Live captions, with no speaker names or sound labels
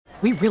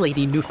We really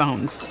need new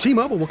phones.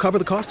 T-Mobile will cover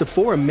the cost of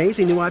 4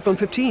 amazing new iPhone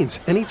 15s,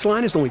 and each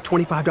line is only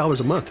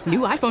 $25 a month. New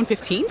iPhone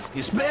 15s?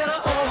 It's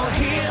better over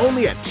here.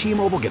 Only at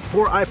T-Mobile, get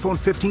 4 iPhone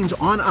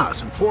 15s on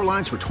us and 4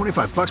 lines for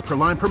 $25 per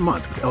line per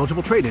month with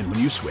eligible trade-in when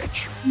you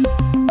switch.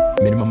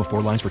 Minimum of 4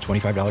 lines for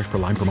 $25 per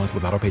line per month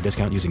with autopay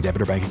discount using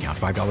debit or bank account.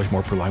 $5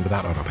 more per line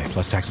without autopay,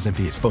 plus taxes and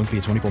fees. Phone fee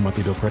at 24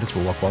 monthly bill credits for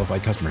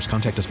well-qualified customers.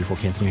 Contact us before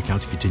canceling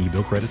account to continue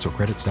bill credits or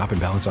credit stop and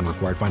balance on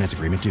required finance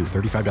agreement due.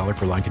 $35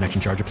 per line connection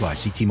charge applies.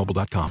 See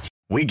T-Mobile.com.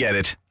 We get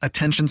it.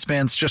 Attention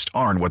spans just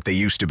aren't what they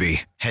used to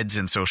be. Heads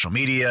in social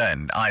media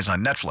and eyes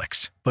on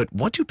Netflix. But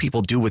what do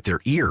people do with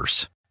their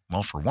ears?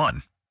 Well, for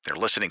one, they're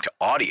listening to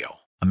audio.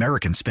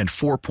 Americans spend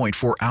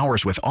 4.4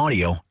 hours with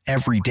audio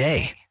every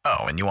day.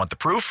 Oh, and you want the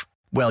proof?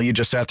 Well, you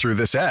just sat through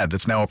this ad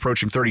that's now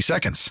approaching 30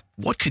 seconds.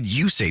 What could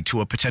you say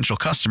to a potential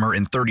customer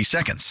in 30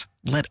 seconds?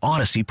 Let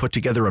Odyssey put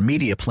together a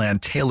media plan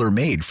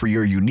tailor-made for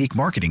your unique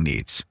marketing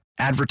needs.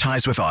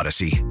 Advertise with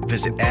Odyssey.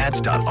 Visit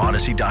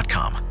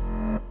ads.odyssey.com.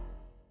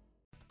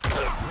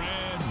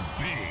 Brad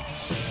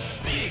Biggs.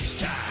 Biggs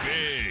time.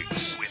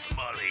 Biggs. With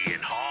Mully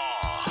and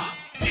Haw.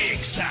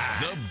 Biggs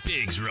time. The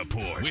Biggs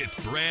Report with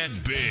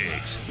Brad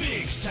Biggs.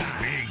 Biggs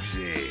time.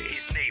 Biggsy.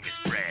 His name is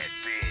Brad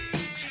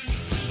Biggs.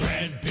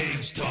 Brad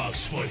Biggs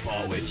talks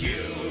football with you.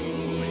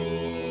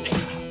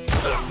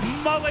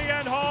 Mully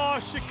and Haw,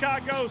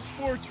 Chicago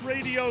Sports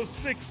Radio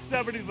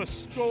 670 The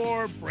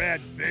Score. Brad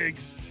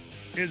Biggs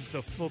is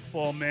the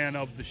football man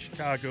of the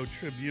Chicago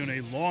Tribune, a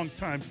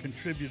longtime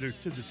contributor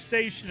to the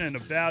station and a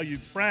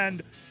valued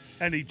friend.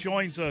 And he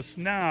joins us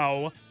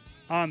now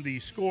on the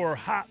Score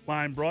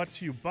Hotline, brought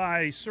to you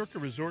by Circa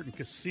Resort and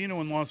Casino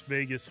in Las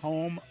Vegas,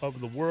 home of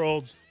the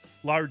world's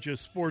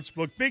largest sports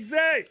book. Big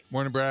Zay!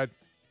 Morning, Brad.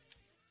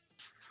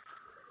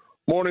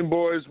 Morning,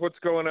 boys. What's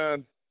going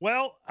on?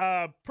 Well,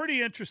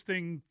 pretty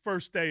interesting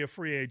first day of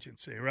free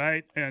agency,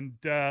 right? And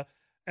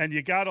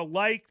you got to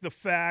like the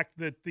fact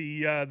that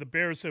the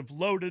Bears have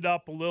loaded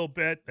up a little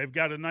bit. They've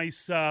got a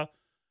nice,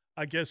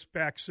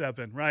 back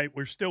seven, right?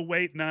 We're still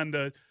waiting on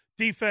the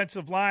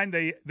defensive line.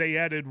 They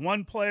added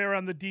one player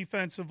on the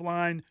defensive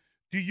line.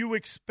 Do you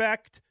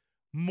expect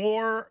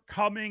more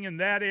coming in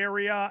that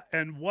area?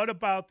 And what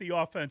about the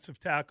offensive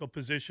tackle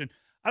position?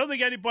 I don't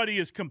think anybody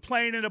is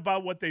complaining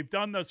about what they've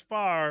done thus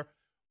far,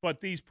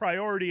 but these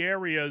priority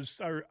areas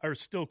are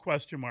still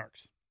question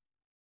marks.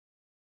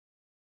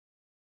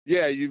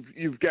 Yeah,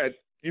 you've got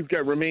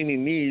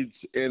remaining needs,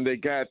 and they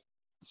got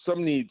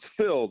some needs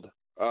filled.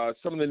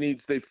 Some of the needs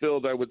they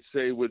filled, I would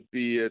say, would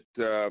be at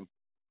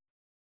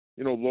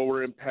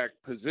lower impact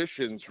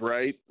positions,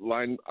 right?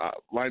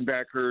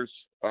 Linebackers,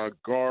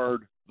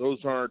 guard. Those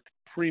aren't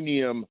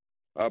premium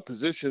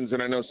positions,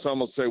 and I know some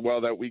will say, well,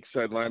 that weak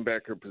side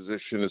linebacker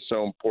position is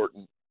so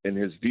important in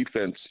his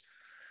defense,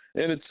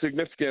 and it's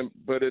significant,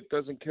 but it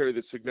doesn't carry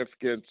the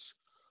significance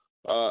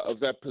of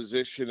that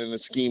position in the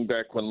scheme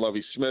back when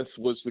Lovie Smith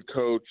was the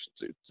coach.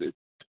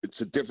 It's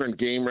a different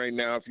game right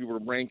now. If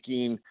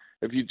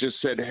you just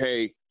said,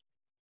 hey,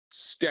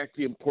 stack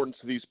the importance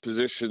of these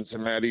positions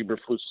in Matt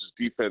Eberflus's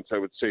defense, I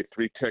would say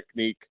 3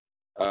 technique,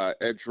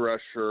 edge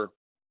rusher,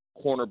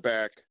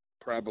 cornerback,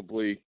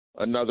 probably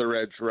another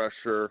edge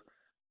rusher,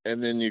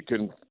 and then you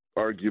can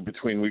argue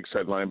between weak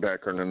side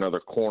linebacker and another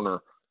corner,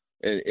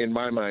 in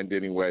my mind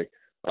anyway.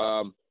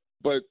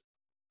 But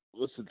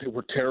listen, they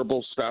were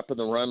terrible stopping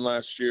the run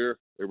last year.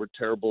 They were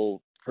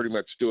terrible pretty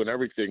much doing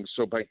everything.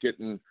 So by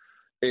getting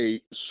a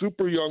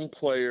super young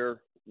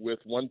player with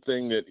one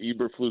thing that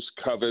Eberflus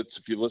covets,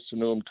 if you listen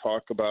to him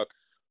talk about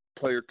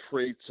player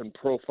traits and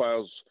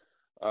profiles,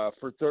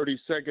 for 30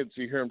 seconds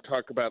you hear him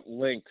talk about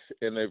length,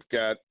 and they've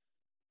got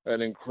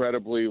an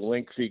incredibly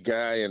lengthy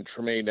guy in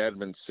Tremaine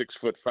Edmonds,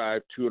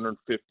 6'5",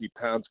 250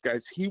 pounds.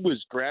 Guys, he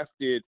was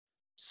drafted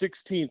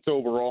 16th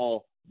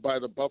overall by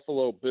the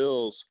Buffalo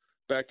Bills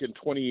back in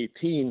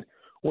 2018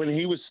 when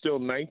he was still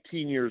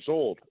 19 years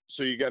old.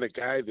 So you got a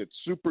guy that's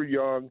super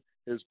young,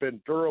 has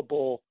been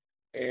durable,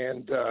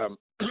 and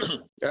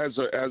as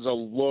a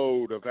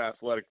load of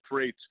athletic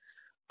traits.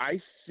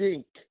 I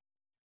think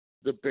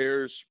the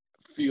Bears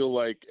feel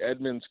like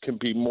Edmonds can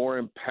be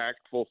more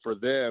impactful for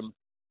them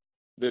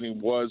than he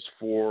was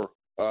for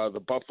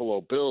the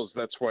Buffalo Bills.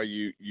 That's why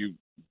you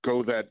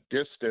go that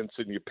distance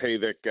and you pay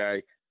that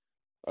guy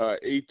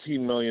 $18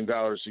 million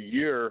a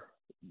year,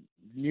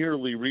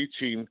 nearly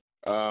reaching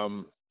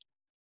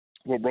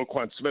what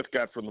Roquan Smith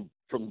got from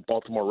the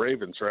Baltimore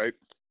Ravens, right?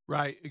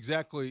 Right,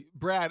 exactly.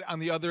 Brad, on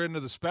the other end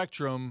of the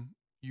spectrum,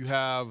 you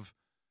have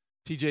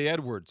TJ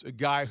Edwards, a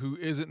guy who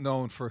isn't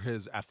known for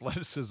his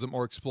athleticism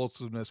or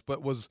explosiveness,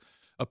 but was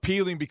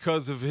appealing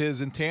because of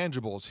his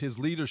intangibles, his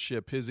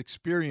leadership, his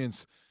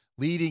experience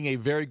leading a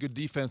very good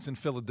defense in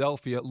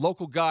Philadelphia.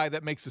 Local guy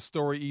that makes the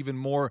story even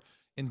more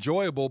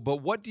enjoyable.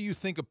 But what do you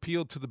think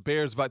appealed to the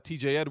Bears about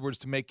TJ Edwards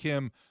to make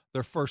him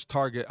their first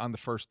target on the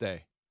first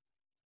day?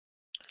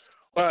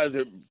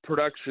 The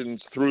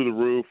production's through the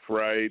roof,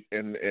 right?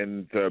 And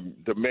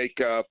the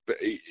makeup,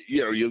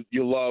 you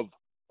love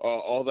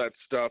all that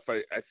stuff.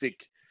 I think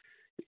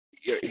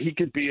he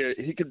could be a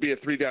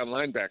 3-down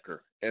linebacker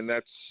and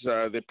that's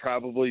they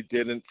probably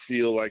didn't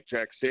feel like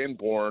Jack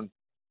Sanborn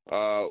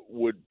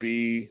would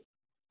be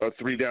a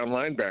 3-down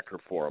linebacker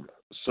for him.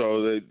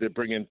 So they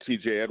bring in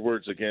T.J.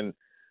 Edwards again.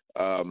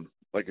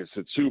 Like I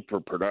said, super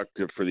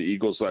productive for the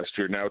Eagles last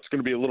year. Now it's going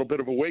to be a little bit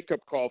of a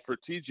wake-up call for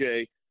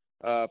T.J.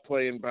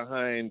 Playing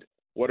behind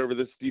whatever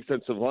this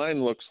defensive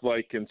line looks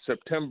like in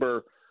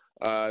September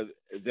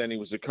than he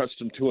was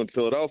accustomed to in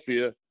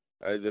Philadelphia.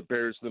 The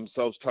Bears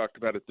themselves talked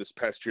about it this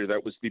past year.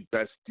 That was the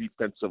best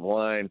defensive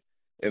line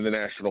in the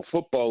National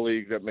Football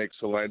League. That makes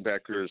the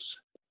linebackers'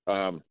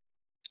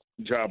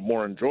 job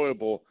more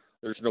enjoyable.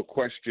 There's no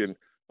question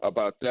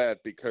about that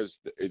because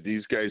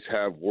these guys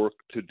have work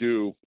to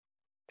do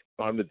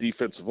on the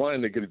defensive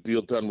line. They get a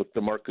deal done with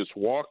DeMarcus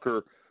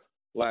Walker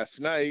last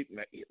night. And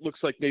it looks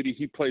like maybe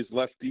he plays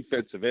left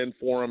defensive end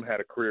for him,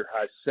 had a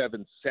career-high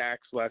 7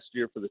 sacks last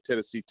year for the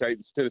Tennessee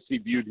Titans. Tennessee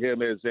viewed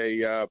him as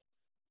a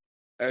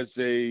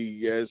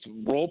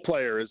role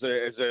player,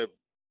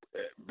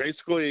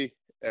 basically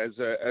as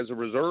a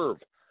reserve.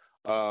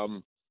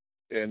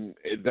 And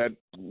that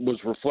was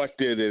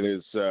reflected in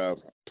his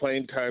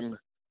playing time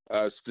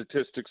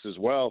statistics as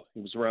well.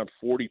 He was around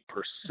 40%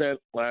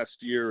 last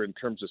year in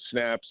terms of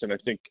snaps, and I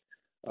think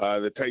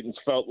the Titans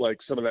felt like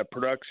some of that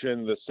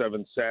production, the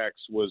 7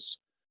 sacks, was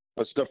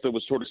stuff that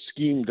was sort of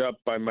schemed up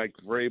by Mike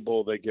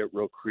Vrabel. They get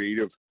real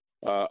creative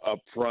up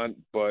front,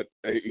 but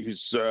he's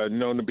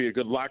known to be a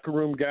good locker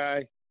room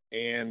guy,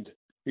 and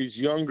he's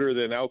younger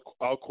than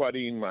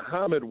Al-Quadin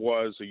Muhammad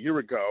was a year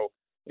ago.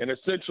 And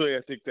essentially,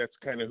 I think that's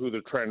kind of who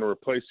they're trying to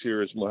replace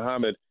here is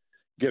Muhammad,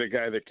 get a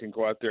guy that can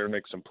go out there and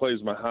make some plays.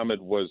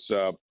 Muhammad was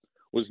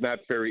not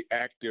very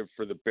active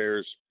for the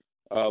Bears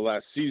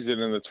last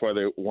season, and that's why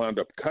they wound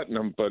up cutting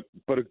him.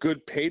 But a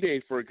good payday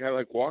for a guy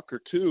like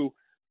Walker, too,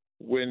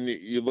 when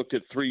you look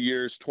at 3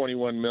 years,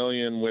 $21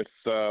 million with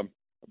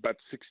about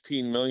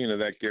 $16 million of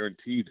that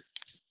guaranteed.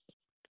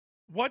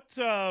 What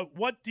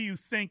do you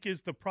think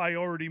is the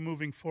priority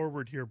moving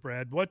forward here,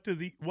 Brad? What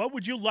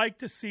would you like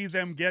to see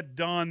them get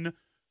done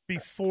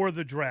before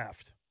the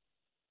draft?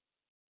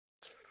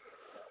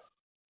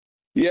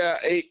 Yeah,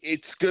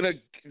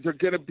 they're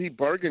gonna be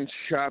bargain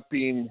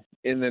shopping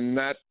in the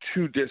not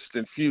too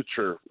distant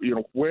future. You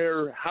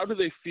know, how do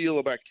they feel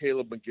about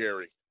Caleb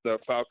McGarry, the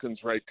Falcons'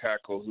 right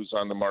tackle, who's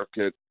on the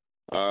market?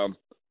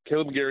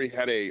 Caleb McGarry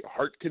had a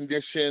heart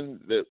condition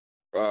that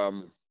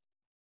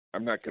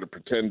I'm not going to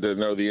pretend to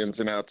know the ins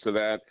and outs of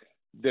that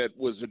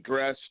was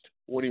addressed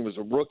when he was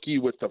a rookie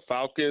with the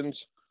Falcons.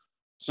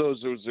 So as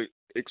it was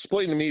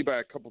explained to me by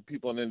a couple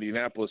people in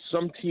Indianapolis,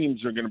 some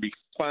teams are going to be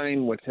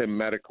fine with him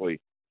medically.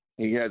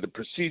 He had the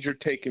procedure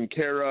taken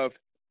care of.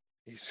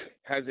 He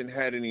hasn't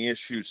had any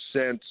issues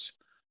since.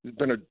 He's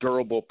been a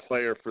durable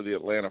player for the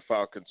Atlanta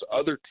Falcons.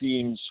 Other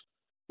teams,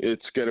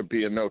 it's going to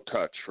be a no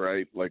touch,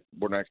 right? Like,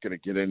 we're not going to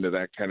get into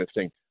that kind of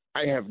thing.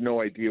 I have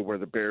no idea where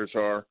the Bears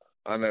are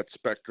on that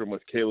spectrum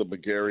with Caleb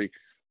McGarry,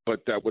 but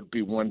that would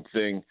be one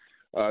thing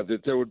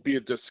that there would be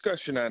a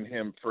discussion on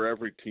him for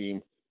every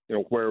team. You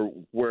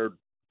know, where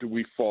do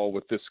we fall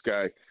with this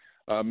guy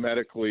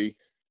medically?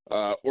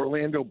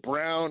 Orlando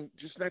Brown,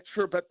 just not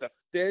sure about the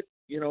fit,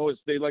 you know, as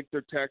they like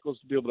their tackles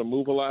to be able to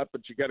move a lot,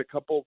 but you got a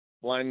couple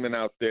linemen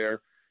out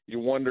there. You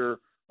wonder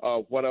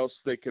what else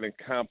they can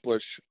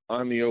accomplish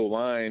on the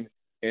O-line.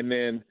 And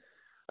then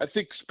I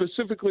think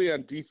specifically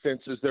on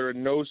defense, is there a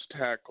nose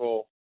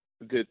tackle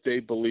that they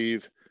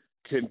believe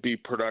can be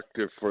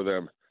productive for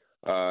them?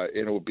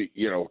 And it will be,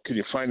 you know, can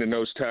you find a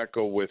nose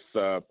tackle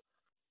without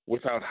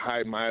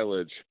high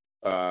mileage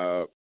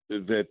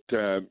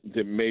that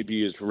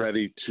maybe is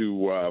ready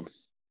to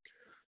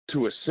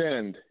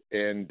ascend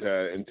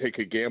and take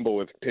a gamble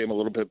with, pay him a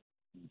little bit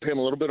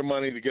of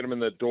money to get him in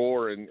the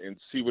door and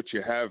see what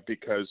you have,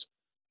 because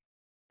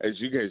as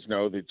you guys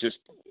know,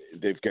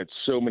 they've got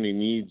so many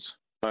needs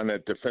on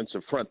that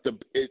defensive front.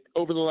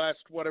 Over the last,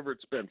 whatever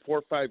it's been, 4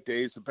 or 5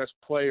 days, the best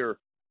player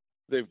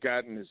they've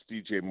gotten is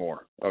DJ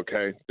Moore.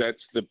 Okay,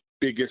 that's the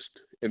biggest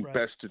and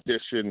best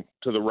addition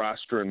to the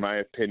roster, in my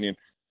opinion.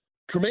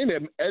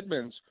 Tremaine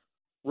Edmonds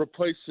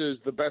replaces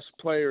the best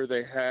player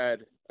they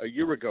had a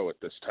year ago at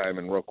this time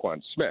in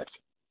Roquan Smith.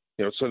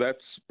 You know, so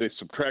they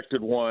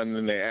subtracted one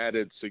and they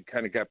added, so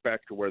kind of got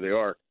back to where they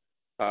are.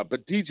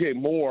 But DJ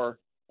Moore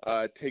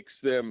takes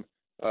them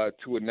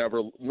to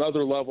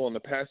another level in the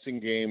passing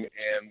game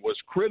and was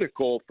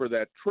critical for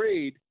that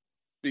trade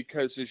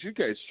because, as you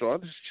guys saw,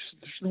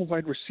 there's no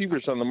wide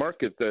receivers on the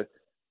market.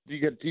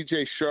 You got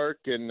DJ Shark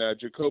and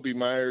Jacoby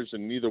Myers,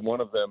 and neither one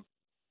of them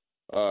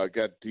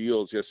got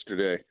deals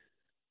yesterday.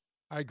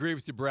 I agree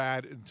with you,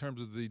 Brad, in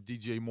terms of the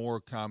DJ Moore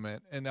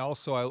comment. And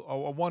also,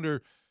 I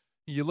wonder,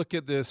 you look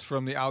at this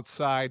from the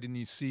outside and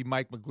you see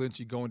Mike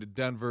McGlinchey going to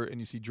Denver and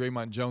you see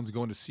Draymond Jones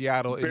going to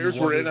Seattle. Bears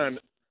were in on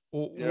 –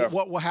 Well,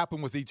 what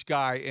happened with each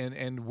guy,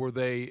 and were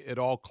they at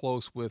all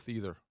close with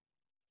either?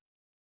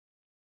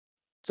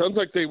 Sounds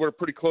like they were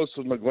pretty close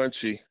with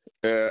McGlinchey.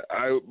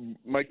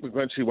 Mike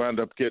McGlinchey wound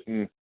up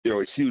getting, you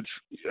know, a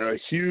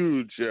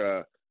huge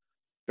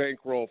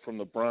bankroll from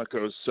the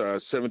Broncos,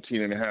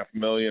 $17.5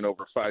 million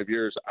over 5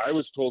 years. I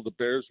was told the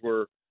Bears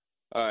were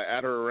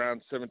at or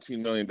around $17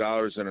 million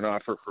in an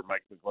offer for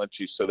Mike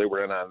McGlinchey, so they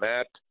were in on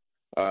that.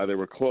 They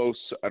were close.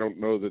 I don't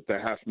know that the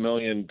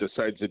 $500,000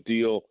 decides a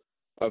deal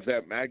of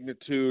that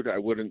magnitude. I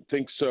wouldn't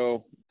think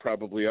so.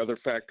 Probably other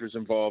factors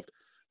involved.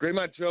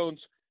 Draymond Jones,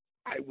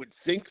 I would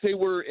think they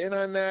were in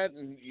on that,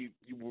 and you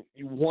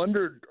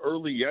wondered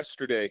early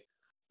yesterday,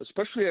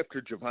 especially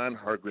after Javon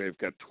Hargrave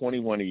got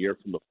 21 a year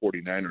from the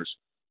 49ers,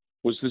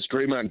 was this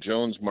Draymond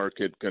Jones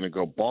market going to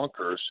go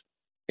bonkers?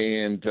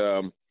 And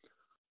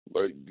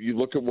you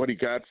look at what he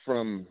got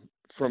from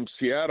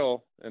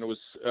Seattle, and it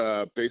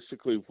was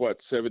basically,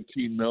 $17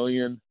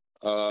 million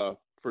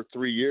for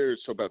 3 years,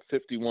 so about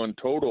 51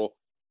 total.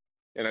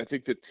 And I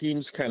think the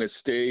teams kind of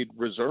stayed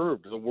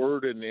reserved. The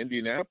word in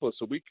Indianapolis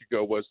a week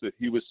ago was that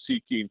he was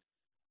seeking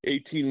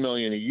 $18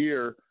 million a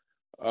year,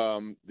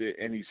 and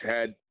he's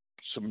had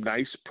some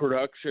nice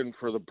production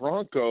for the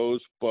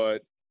Broncos, but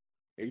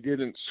he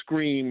didn't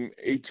scream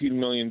 $18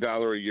 million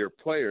a year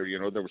player. You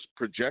know, there was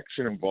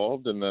projection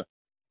involved, and the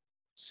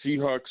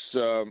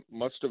Seahawks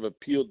must have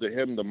appealed to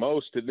him the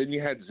most. And then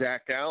you had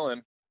Zach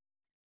Allen,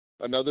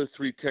 another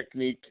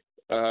three-technique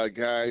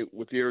guy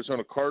with the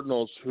Arizona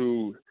Cardinals,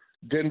 who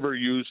Denver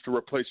used to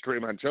replace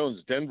Draymond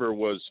Jones. Denver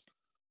was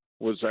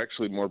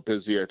actually more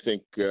busy, I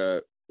think,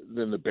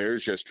 than the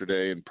Bears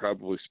yesterday, and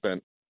probably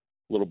spent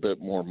a little bit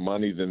more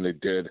money than they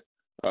did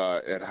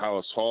at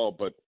Hallis Hall.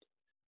 But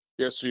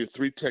yeah, so your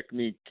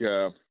three-technique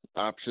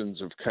options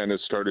have kind of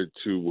started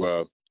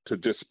to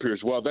disappear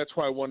as well. That's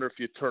why I wonder if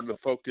you turn the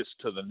focus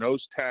to the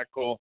nose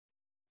tackle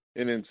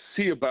and then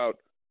see about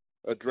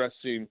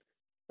addressing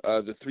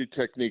the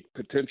three-technique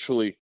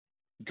potentially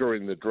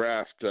during the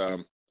draft.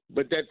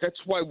 But that's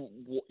why,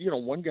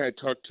 one guy I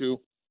talked to,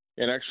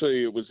 and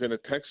actually it was in a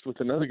text with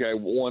another guy,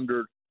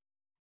 wondered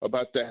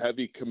about the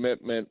heavy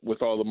commitment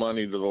with all the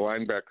money to the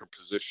linebacker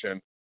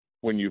position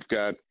when you've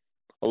got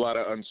a lot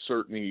of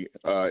uncertainty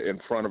in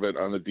front of it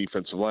on the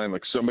defensive line.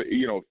 Like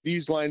somebody,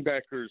 these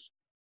linebackers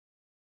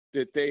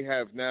that they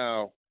have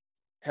now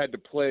had to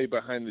play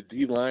behind the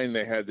D line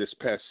they had this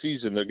past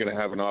season, they're going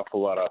to have an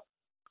awful lot of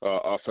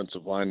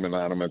offensive linemen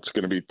on them. It's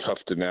going to be tough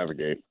to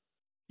navigate.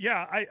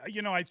 Yeah,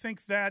 I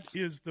think that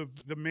is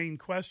the main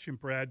question,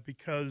 Brad,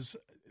 because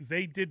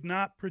they did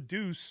not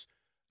produce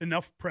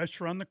enough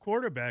pressure on the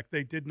quarterback.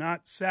 They did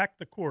not sack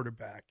the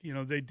quarterback.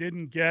 They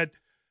didn't get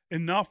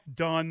enough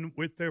done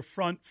with their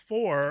front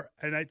four,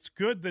 and it's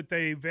good that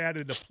they've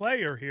added a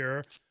player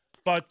here,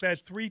 but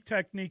that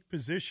three-technique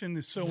position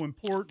is so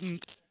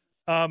important.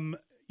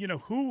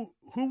 Who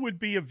would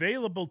be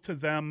available to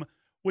them?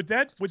 Would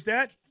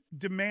that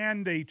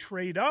demand a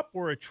trade up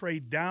or a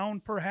trade down,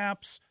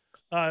 perhaps?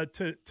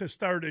 To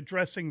start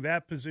addressing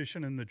that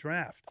position in the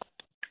draft?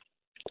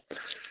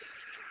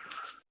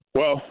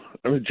 Well,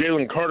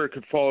 Jalen Carter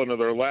could fall into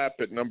their lap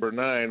at number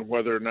 9.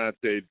 Whether or not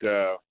they'd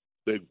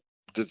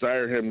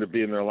desire him to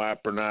be in their lap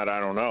or not, I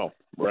don't know.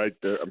 Right?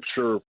 I'm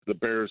sure the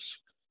Bears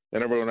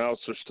and everyone else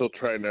are still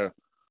trying to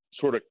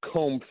sort of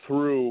comb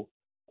through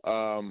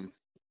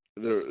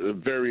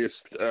the various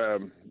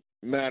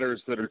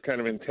matters that are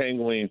kind of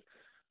entangling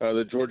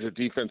the Georgia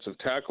defensive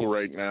tackle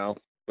right now.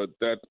 But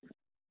that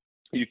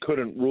you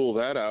couldn't rule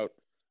that out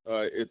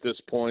at this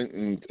point,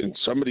 and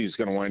somebody's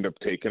going to wind up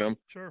taking him.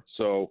 Sure.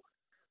 So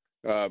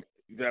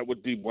that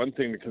would be one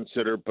thing to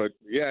consider. But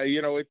yeah,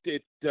 you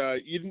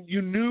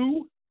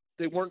knew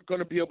they weren't going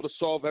to be able to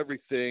solve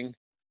everything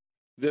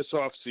this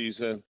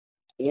offseason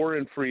or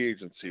in free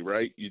agency,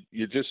 right?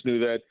 You just knew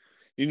that.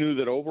 You knew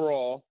that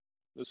overall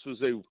this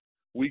was a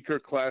weaker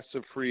class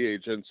of free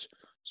agents.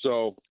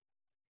 So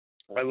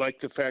I like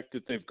the fact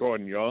that they've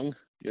gone young.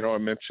 I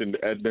mentioned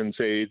Edmonds'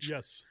 age.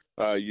 Yes.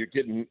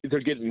 They're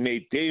getting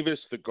Nate Davis,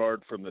 the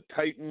guard from the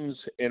Titans,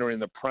 entering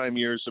the prime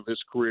years of his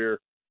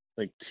career.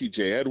 I think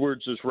T.J.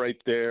 Edwards is right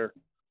there.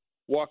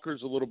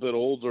 Walker's a little bit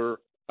older,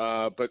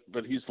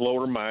 but he's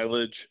lower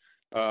mileage.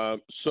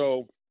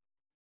 So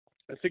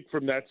I think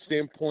from that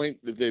standpoint,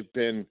 they've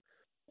been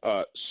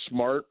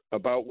smart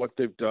about what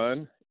they've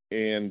done,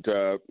 and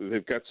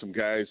they've got some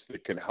guys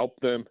that can help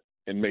them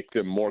and make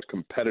them more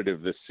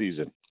competitive this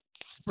season.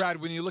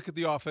 Brad, when you look at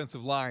the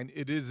offensive line,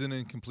 it is an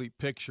incomplete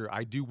picture.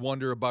 I do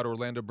wonder about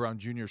Orlando Brown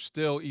Jr.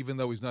 still, even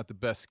though he's not the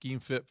best scheme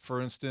fit. For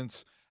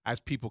instance,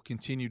 as people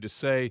continue to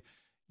say,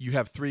 you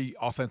have 3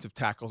 offensive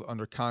tackles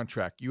under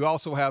contract. You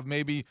also have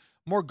maybe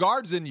more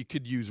guards than you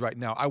could use right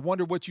now. I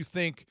wonder what you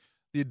think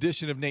the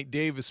addition of Nate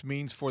Davis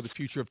means for the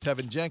future of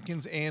Tevin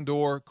Jenkins and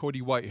or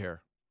Cody Whitehair.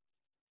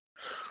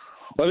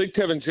 Well, I think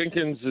Tevin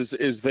Jenkins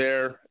is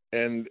there,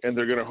 and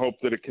they're going to hope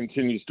that it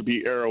continues to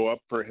be arrow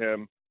up for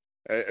him.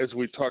 As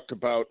we talked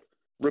about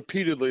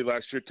repeatedly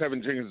last year,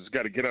 Tevin Jenkins has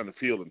got to get on the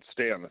field and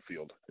stay on the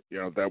field.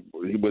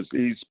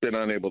 He's been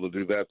unable to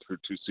do that through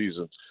 2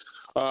 seasons.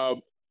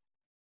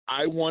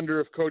 I wonder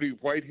if Cody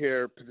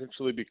Whitehair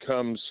potentially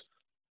becomes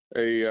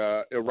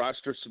a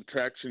roster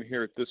subtraction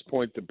here at this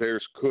point. The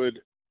Bears could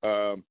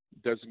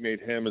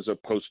designate him as a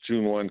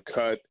post-June 1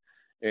 cut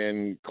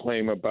and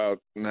claim about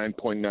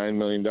 $9.9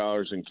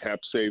 million in cap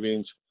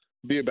savings.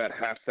 Be about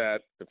half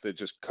that if they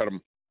just cut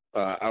him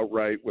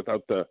outright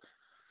without the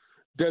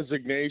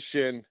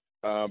designation.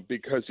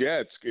 because,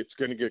 it's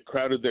going to get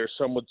crowded there.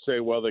 Some would say,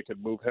 well, they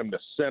could move him to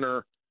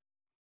center.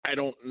 I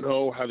don't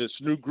know how this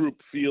new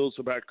group feels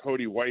about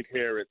Cody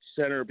Whitehair at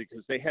center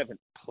because they haven't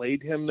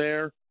played him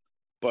there.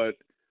 But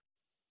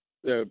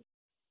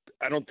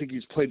I don't think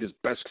he's played his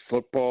best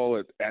football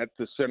at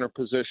the center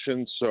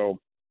position. So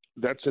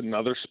that's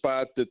another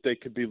spot that they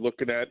could be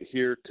looking at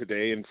here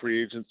today in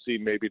free agency,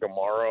 maybe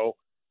tomorrow,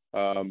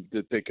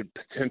 that they could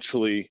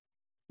potentially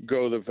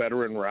go the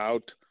veteran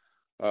route.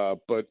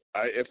 But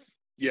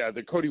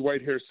the Cody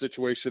Whitehair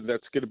situation,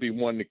 that's going to be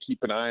one to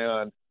keep an eye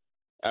on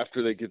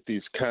after they get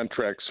these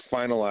contracts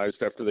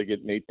finalized, after they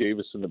get Nate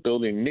Davis in the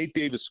building. Nate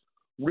Davis,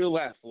 real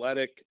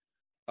athletic,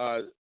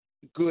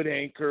 good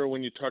anchor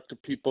when you talk to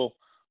people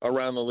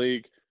around the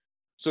league.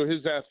 So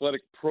his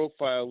athletic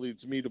profile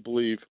leads me to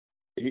believe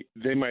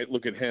they might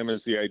look at him as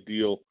the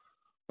ideal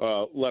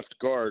left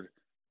guard.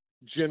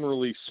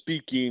 Generally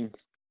speaking,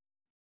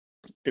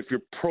 if you're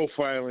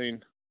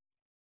profiling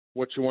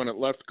what you want at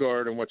left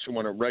guard and what you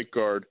want at right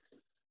guard,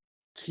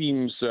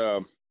 teams,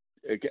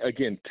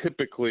 again,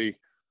 typically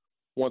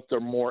want their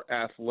more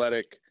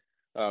athletic,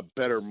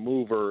 better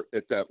mover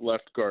at that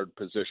left guard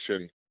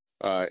position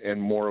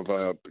and more of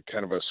a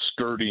kind of a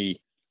sturdy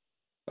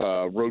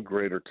road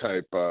grader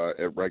type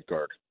at right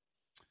guard.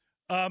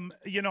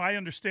 I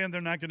understand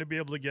they're not going to be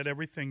able to get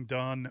everything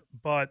done,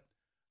 but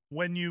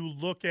when you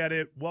look at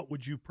it, what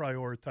would you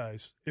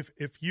prioritize?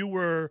 If you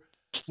were,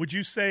 would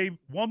you say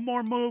one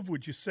more move?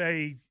 Would you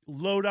say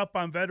load up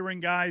on veteran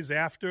guys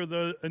after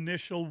the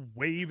initial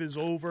wave is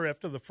over,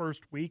 after the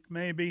first week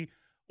maybe?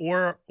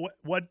 Or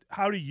what?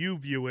 How do you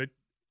view it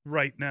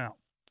right now?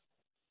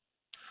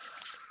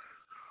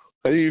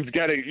 You've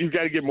got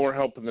to get more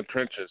help in the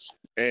trenches,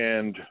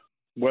 and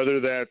whether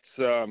that's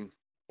a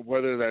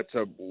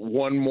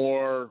one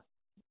more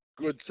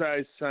good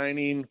size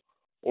signing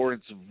or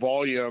it's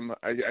volume.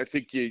 I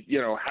think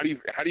how do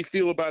you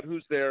feel about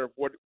who's there?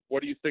 What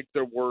do you think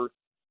they're worth?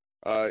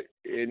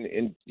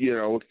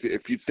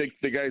 If you think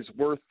the guy's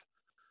worth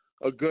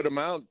a good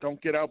amount,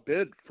 don't get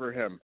outbid for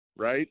him,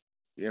 right?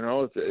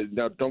 Now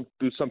don't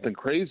do something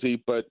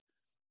crazy, but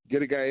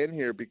get a guy in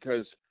here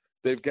because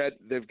they've got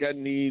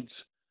needs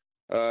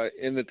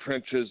in the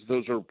trenches.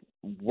 Those are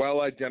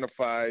well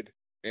identified,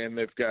 and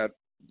they've got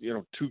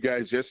two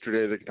guys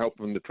yesterday that can help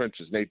them in the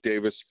trenches, Nate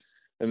Davis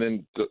and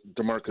then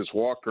DeMarcus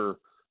Walker.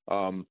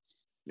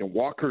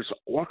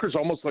 Walker's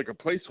almost like a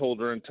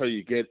placeholder until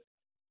you get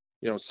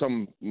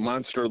some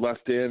monster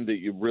left in that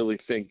you really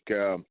think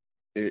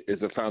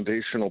is a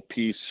foundational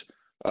piece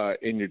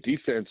in your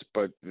defense,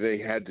 but they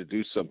had to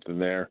do something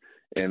there,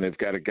 and they've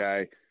got a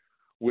guy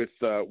with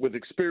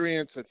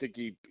experience. I think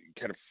he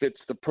kind of fits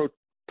the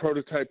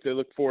prototype they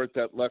look for at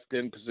that left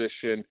end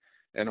position,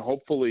 and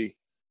hopefully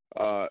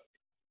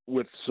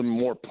with some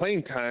more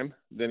playing time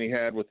than he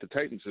had with the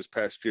Titans this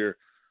past year,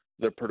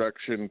 the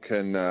production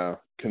can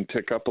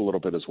tick up a little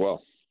bit as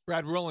well.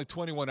 Brad, we're only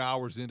 21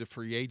 hours into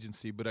free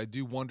agency, but I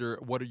do wonder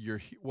what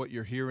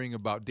you're hearing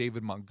about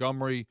David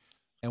Montgomery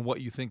and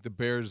what you think the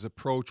Bears'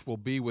 approach will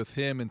be with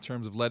him in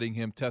terms of letting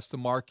him test the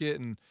market,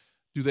 and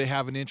do they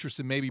have an interest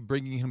in maybe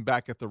bringing him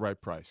back at the right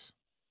price?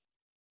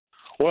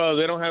 Well,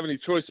 they don't have any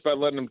choice about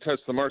letting him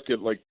test the market.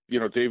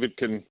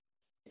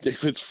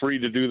 David's free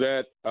to do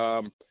that.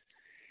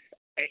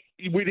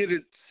 We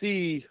didn't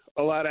see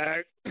a lot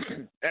of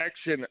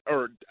action,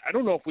 or I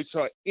don't know if we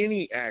saw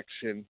any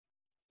action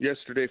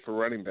yesterday for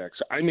running backs.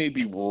 I may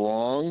be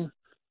wrong.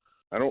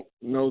 I don't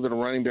know that a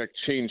running back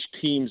changed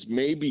teams.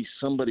 Maybe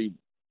somebody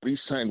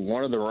re-signed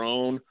one of their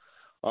own.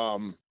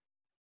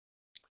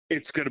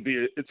 It's going to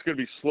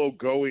be slow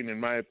going, in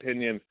my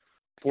opinion,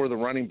 for the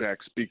running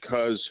backs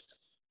because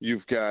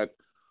you've got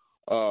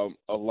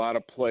a lot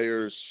of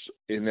players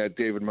in that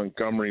David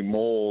Montgomery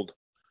mold.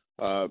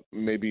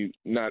 Maybe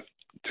not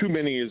too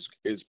many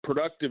as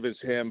productive as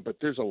him, but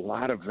there's a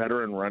lot of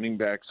veteran running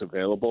backs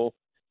available,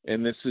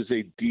 and this is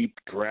a deep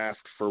draft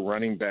for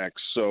running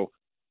backs. So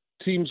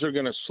teams are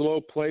going to slow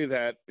play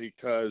that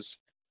because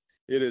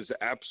it is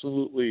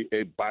absolutely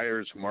a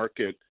buyer's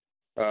market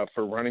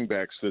for running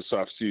backs this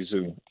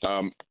offseason.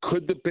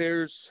 Could the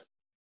Bears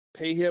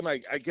pay him? I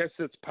guess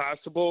it's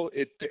possible.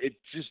 It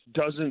just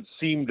doesn't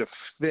seem to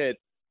fit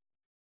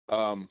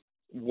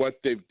what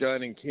they've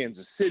done in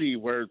Kansas City,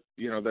 where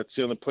that's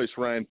the only place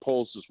Ryan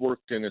Poles has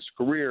worked in his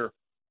career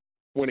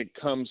when it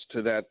comes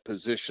to that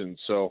position.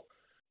 So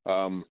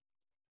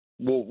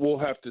we'll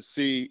have to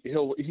see.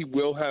 He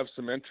will have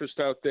some interest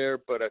out there,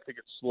 but I think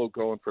it's slow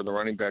going for the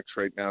running backs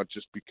right now,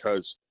 just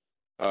because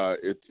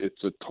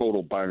it's a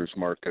total buyer's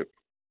market.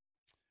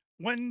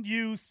 When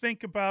you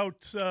think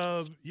about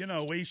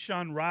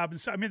A'Shawn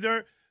Robinson, I mean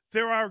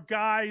there are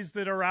guys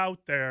that are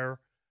out there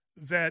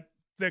that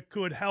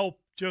could help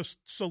just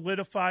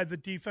solidify the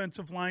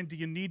defensive line. Do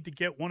you need to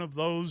get one of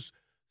those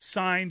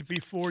signed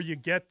before you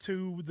get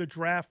to the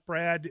draft,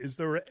 Brad? Is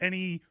there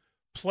any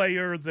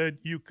player that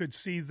you could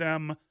see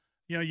them?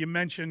 You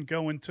mentioned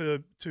going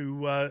to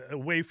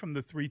away from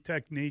the three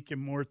technique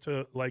and more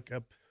to like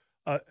a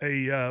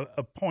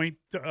point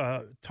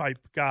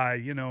type guy.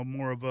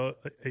 More of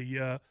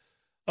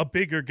a a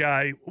bigger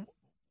guy.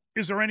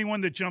 Is there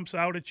anyone that jumps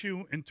out at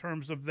you in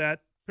terms of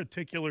that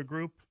particular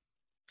group?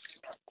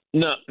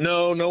 No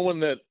one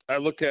that I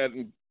look at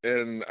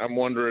and I'm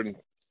wondering,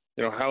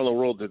 how in the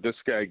world did this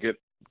guy get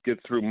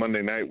through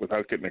Monday night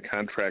without getting a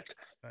contract?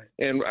 Right.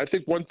 And I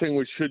think one thing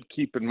we should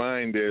keep in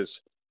mind is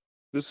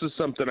this is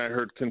something I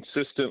heard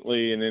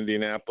consistently in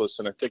Indianapolis,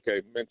 and I think I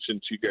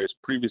mentioned to you guys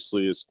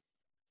previously, is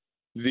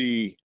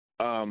the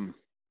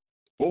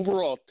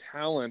overall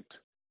talent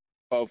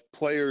of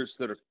players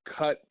that are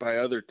cut by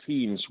other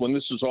teams when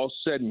this is all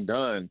said and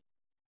done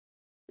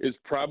is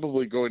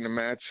probably going to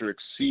match or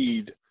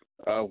exceed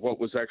what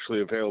was actually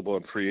available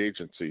in free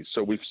agency.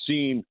 So we've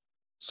seen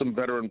some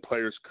veteran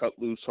players cut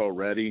loose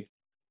already.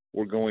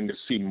 We're going to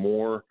see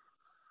more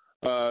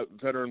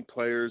veteran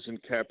players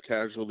and cap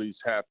casualties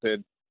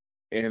happen.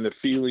 And the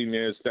feeling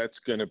is that's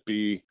going to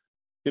be,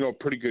 a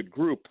pretty good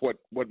group.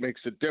 What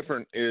makes it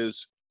different is,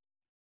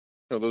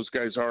 those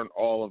guys aren't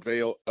all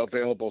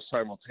available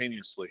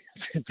simultaneously.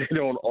 They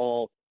don't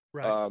all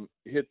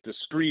hit the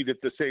street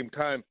at the same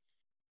time.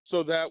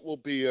 So that will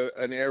be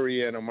an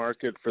area and a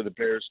market for the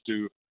Bears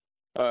to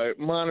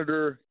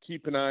monitor,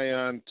 keep an eye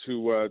on,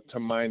 to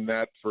mine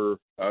that for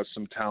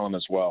some talent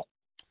as well.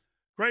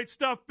 Great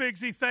stuff,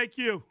 Biggsy. Thank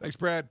you. Thanks,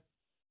 Brad.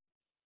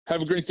 Have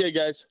a great day,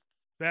 guys.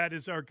 That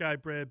is our guy,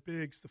 Brad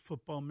Biggs, the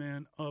football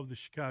man of the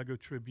Chicago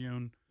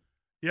Tribune.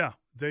 Yeah,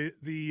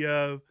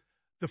 the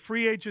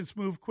free agents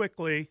move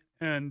quickly,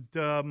 and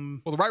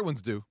the right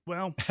ones do.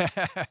 Well,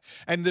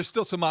 and there's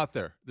still some out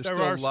there. There's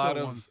still a lot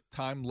of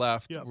time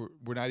left. Yep.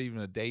 We're not even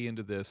a day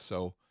into this,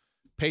 so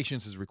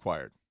patience is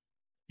required.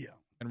 Yeah,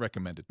 and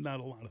recommended.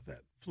 Not a lot of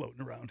that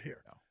floating around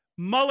here. No.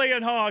 Mully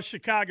and Haw,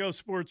 Chicago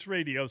Sports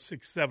Radio,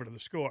 6-7 of The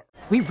Score.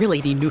 We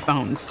really need new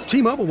phones.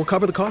 T-Mobile will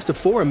cover the cost of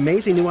 4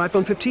 amazing new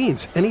iPhone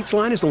 15s, and each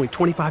line is only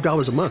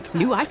 $25 a month.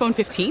 New iPhone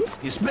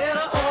 15s? It's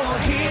better over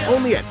here.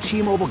 Only at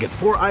T-Mobile, get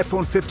 4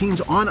 iPhone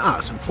 15s on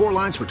us and 4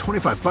 lines for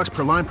 $25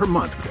 per line per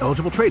month with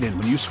eligible trade-in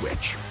when you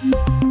switch.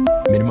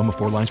 Minimum of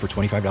 4 lines for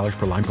 $25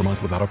 per line per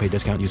month with auto-pay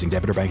discount using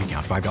debit or bank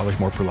account. $5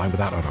 more per line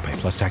without auto-pay,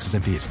 plus taxes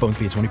and fees. Phone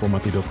fee at 24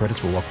 monthly bill credits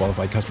for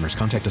well-qualified customers.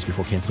 Contact us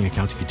before canceling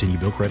account to continue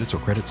bill credits or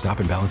credit stop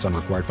and balance on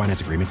required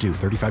finance agreement due.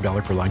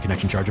 $35 per line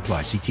connection charge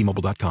applies. See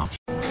T-Mobile.com.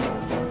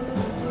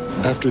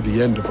 After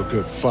the end of a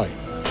good fight,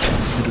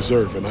 you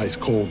deserve an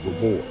ice-cold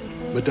reward.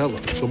 Modelo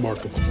is the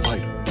mark of a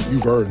fighter.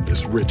 You've earned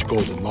this rich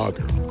golden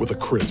lager with a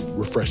crisp,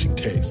 refreshing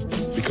taste.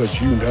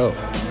 Because you know,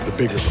 the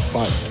bigger the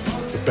fight,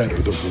 the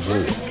better the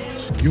reward.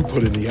 You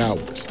put in the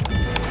hours,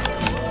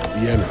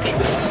 the energy,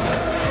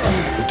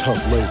 the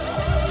tough labor.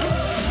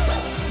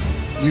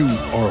 You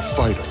are a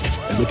fighter,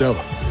 and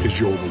Modelo is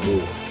your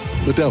reward.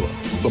 Modelo,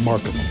 the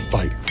mark of a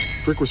fighter.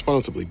 Drink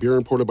responsibly. Beer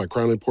imported by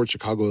Crown Imports,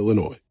 Chicago,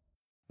 Illinois.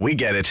 We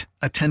get it.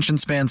 Attention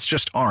spans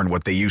just aren't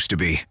what they used to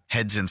be.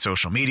 Heads in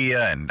social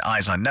media and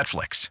eyes on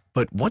Netflix.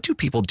 But what do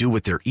people do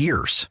with their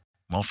ears?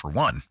 Well, for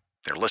one,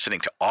 they're listening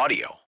to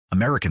audio.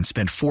 Americans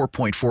spend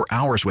 4.4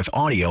 hours with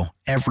audio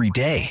every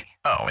day.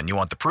 Oh, and you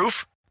want the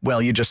proof?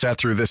 Well, you just sat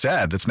through this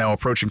ad that's now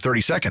approaching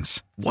 30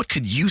 seconds. What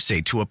could you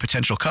say to a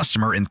potential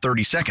customer in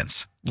 30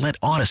 seconds? Let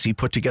Odyssey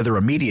put together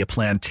a media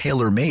plan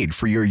tailor-made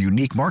for your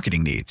unique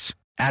marketing needs.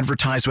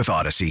 Advertise with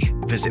Odyssey.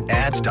 Visit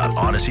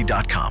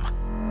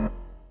ads.odyssey.com.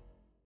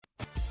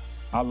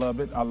 I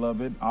love it.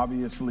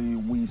 Obviously,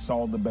 we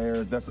saw the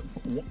Bears. That's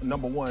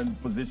number one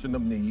position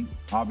of need.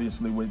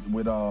 Obviously, with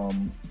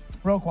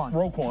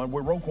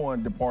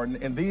Roquan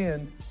departing. And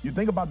then you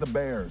think about the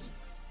Bears.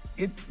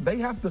 They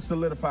have to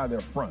solidify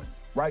their front,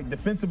 right?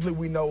 Defensively,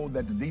 we know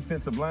that the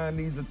defensive line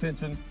needs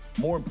attention.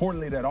 More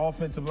importantly, that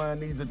offensive line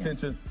needs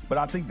attention. But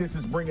I think this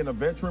is bringing a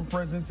veteran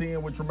presence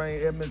in with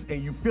Tremaine Edmonds,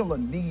 and you feel a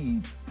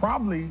need,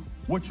 probably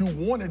what you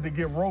wanted to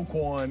give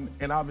Roquan,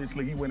 and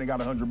obviously he went and got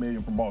 $100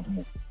 million from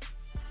Baltimore.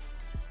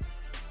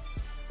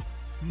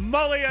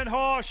 Mully and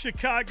Haw,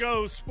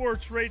 Chicago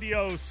Sports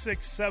Radio,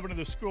 6-7 of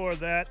The Score.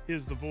 That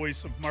is the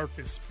voice of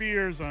Marcus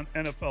Spears on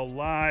NFL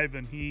Live,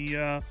 and he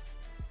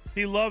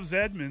loves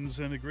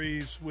Edmonds and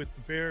agrees with the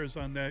Bears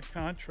on that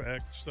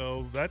contract,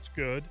 so that's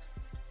good.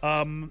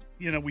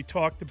 We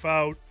talked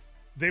about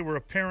they were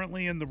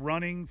apparently in the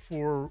running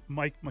for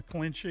Mike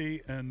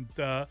McGlinchey,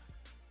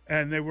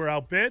 and they were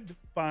outbid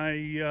by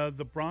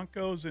the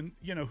Broncos, and,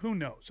 who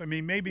knows? I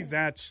mean, maybe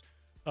that's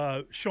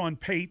Sean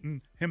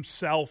Payton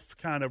himself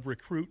kind of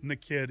recruiting the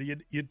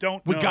kid. You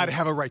don't know. We got to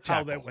have a right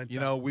tackle. That went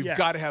we've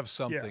got to have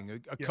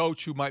something. A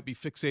coach who might be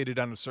fixated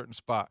on a certain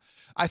spot.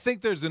 I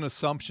think there's an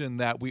assumption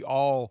that we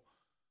all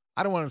 –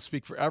 I don't want to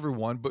speak for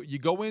everyone, but you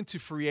go into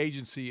free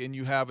agency and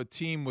you have a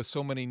team with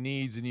so many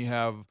needs and you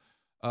have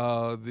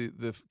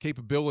the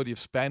capability of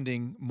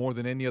spending more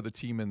than any other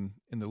team in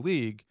the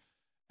league,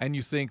 and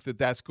you think that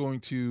that's going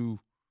to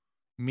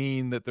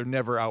mean that they're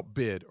never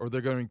outbid or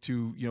they're going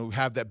to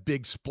have that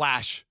big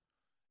splash.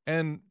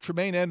 And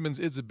Tremaine Edmonds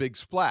is a big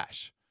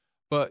splash,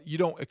 but you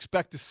don't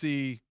expect to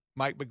see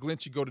Mike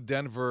McGlinchey go to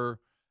Denver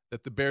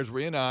that the Bears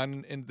were in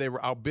on and they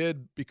were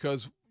outbid,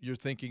 because you're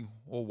thinking,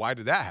 well, why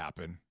did that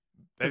happen?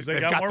 They've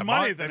got more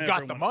money than they've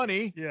got the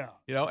money. Yeah.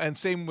 And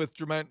same with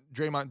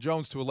Draymond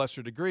Jones to a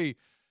lesser degree.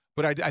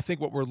 But I think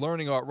what we're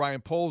learning about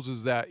Ryan Poles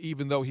is that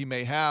even though he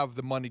may have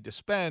the money to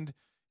spend,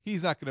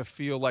 he's not going to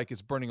feel like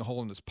it's burning a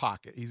hole in his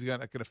pocket. He's not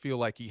going to feel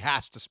like he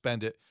has to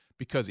spend it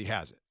because he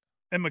has it.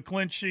 And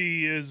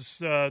McGlinchey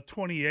is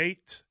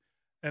 28,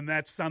 and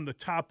that's on the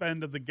top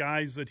end of the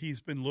guys that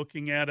he's been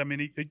looking at. I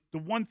mean, the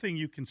one thing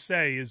you can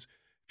say is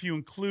if you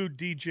include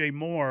DJ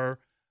Moore,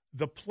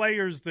 the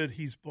players that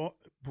he's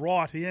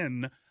brought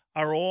in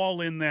are all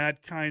in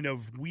that kind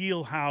of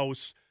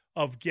wheelhouse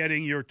of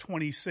getting your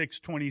 26,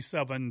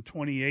 27,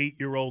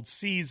 28-year-old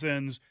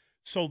seasons.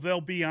 So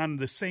they'll be on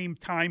the same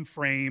time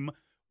frame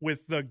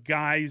with the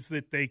guys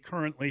that they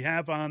currently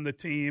have on the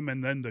team,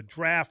 and then the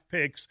draft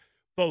picks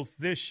both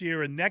this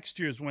year and next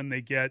year is when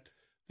they get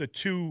the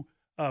 2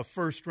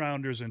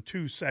 first-rounders and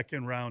 2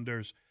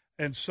 second-rounders.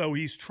 And so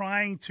he's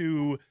trying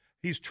to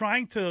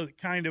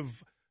kind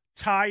of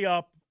tie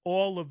up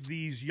all of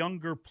these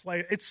younger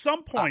players. At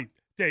some point,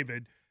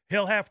 David,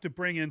 he'll have to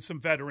bring in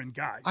some veteran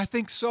guys. I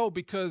think so,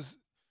 because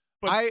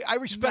I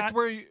respect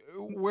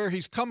where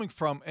he's coming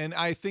from, and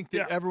I think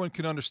that everyone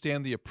can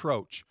understand the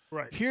approach.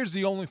 Right. Here's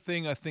the only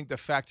thing I think that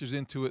factors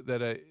into it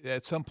that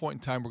at some point in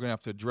time we're going to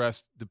have to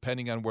address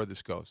depending on where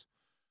this goes.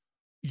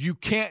 You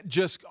can't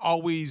just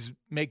always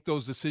make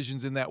those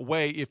decisions in that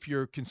way if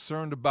you're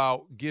concerned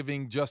about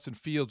giving Justin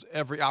Fields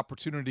every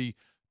opportunity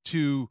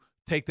to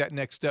take that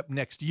next step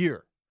next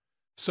year.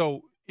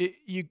 So it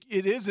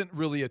isn't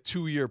really a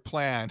 2-year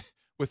plan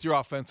with your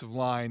offensive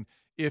line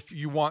if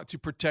you want to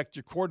protect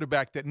your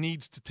quarterback that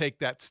needs to take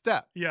that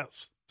step.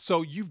 Yes.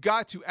 So you've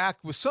got to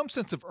act with some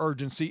sense of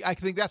urgency. I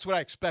think that's what I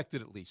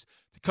expected, at least,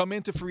 to come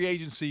into free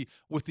agency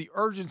with the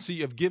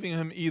urgency of giving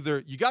him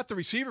either you got the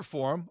receiver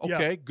for him,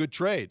 okay, good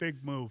trade.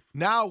 Big move.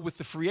 Now with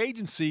the free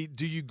agency,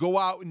 do you go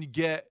out and you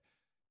get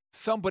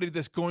somebody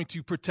that's going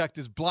to protect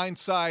his blind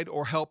side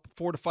or help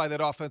fortify that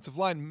offensive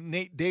line?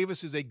 Nate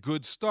Davis is a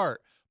good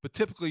start, but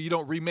typically you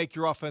don't remake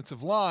your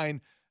offensive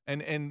line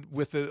and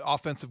with an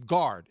offensive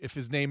guard if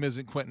his name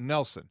isn't Quentin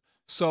Nelson.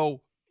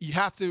 So you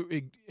have to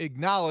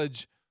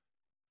acknowledge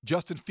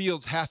Justin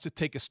Fields has to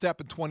take a step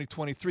in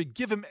 2023.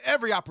 Give him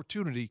every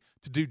opportunity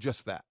to do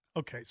just that.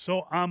 Okay,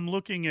 so I'm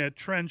looking at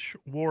trench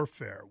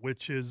warfare,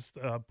 which is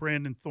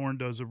Brandon Thorne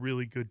does a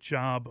really good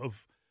job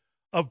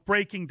of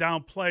breaking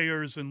down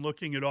players and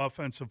looking at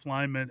offensive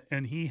linemen,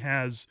 and he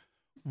has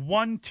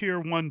one tier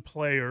 1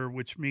 player,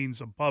 which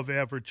means above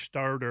average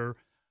starter,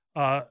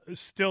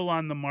 still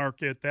on the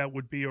market. That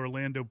would be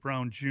Orlando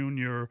Brown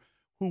Jr.,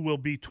 who will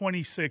be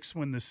 26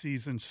 when the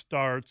season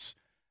starts,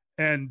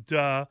 and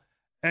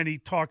he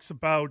talks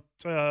about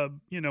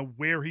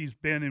where he's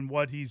been and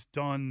what he's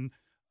done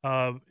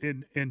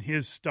in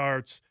his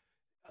starts.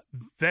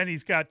 Then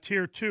he's got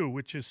tier 2,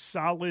 which is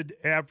solid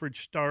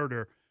average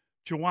starter.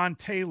 Jawan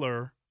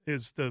Taylor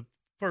is the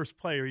first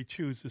player he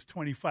chooses,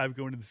 25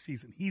 going into the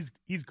season. He's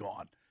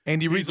gone.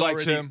 Andy Reid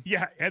likes him.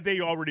 Yeah, and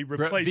they already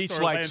replaced Veach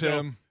Orlando likes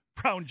him.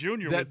 Brown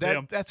Jr. with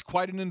him. That's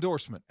quite an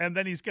endorsement. And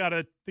then he's got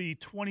the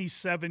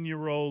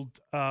 27-year-old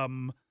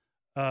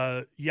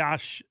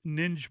Yash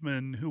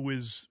Ninjman, who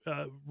is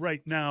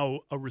right now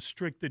a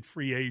restricted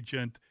free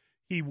agent.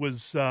 He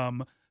was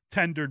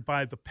tendered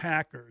by the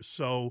Packers.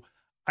 So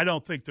I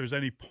don't think there's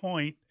any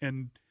point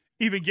in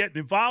even getting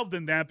involved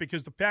in that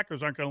because the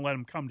Packers aren't going to let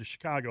him come to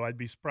Chicago. I'd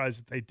be surprised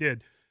if they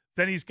did.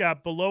 Then he's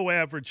got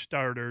below-average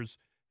starters.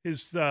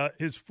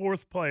 His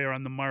fourth player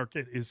on the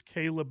market is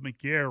Caleb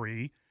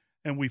McGarry,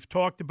 and we've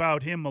talked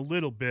about him a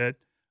little bit.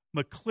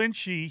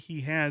 McGlinchey,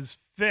 he has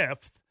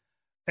 5th.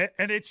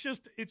 And it's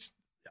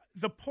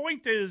the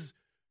point is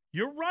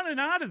you're running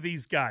out of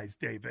these guys,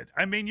 David.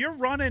 I mean, you're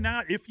running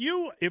out. If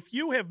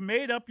you have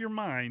made up your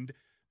mind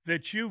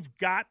that you've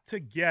got to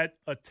get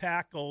a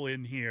tackle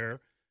in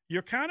here,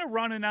 you're kind of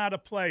running out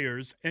of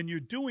players, and you're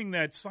doing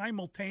that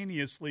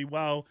simultaneously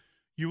while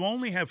you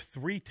only have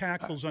 3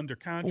 tackles under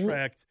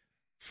contract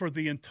for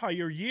the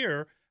entire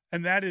year,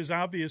 and that is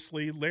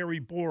obviously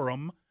Larry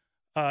Borom,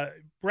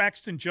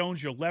 Braxton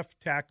Jones, your left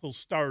tackle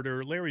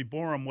starter, Larry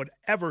Borom,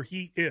 whatever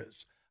he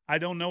is. I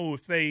don't know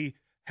if they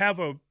have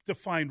a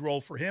defined role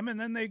for him, and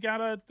then they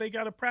got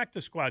a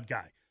practice squad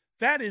guy.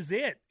 That is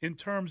it in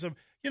terms of,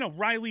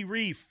 Riley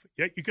Reif.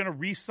 You're going to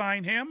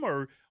re-sign him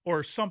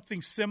or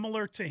something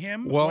similar to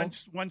him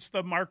once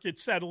the market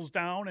settles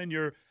down and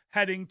you're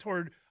heading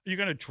toward. You're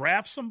going to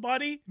draft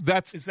somebody.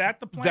 Is that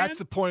the plan? That's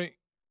the point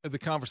of the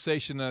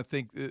conversation. I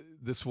think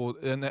this will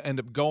end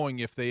up going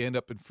if they end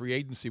up in free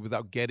agency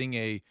without getting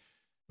a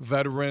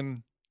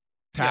veteran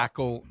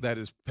tackle that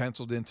is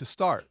penciled in to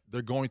start.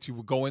 They're going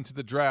to go into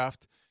the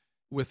draft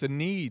with a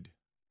need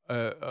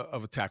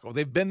of a tackle.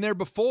 They've been there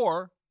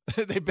before.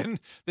 they've been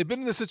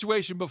in the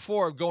situation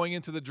before of going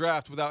into the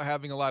draft without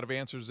having a lot of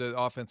answers at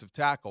offensive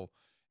tackle.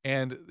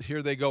 And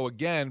here they go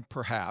again,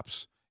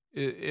 perhaps,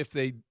 if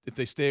they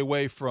stay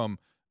away from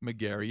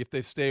McGarry, if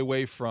they stay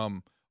away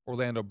from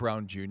Orlando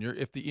Brown Jr.,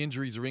 if the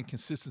injuries or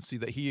inconsistency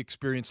that he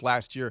experienced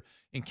last year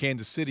in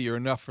Kansas City are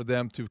enough for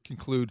them to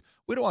conclude,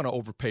 we don't want to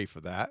overpay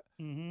for that.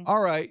 Mm-hmm.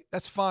 All right,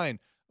 that's fine.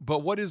 But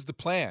what is the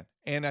plan?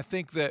 And I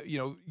think that,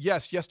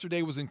 yes,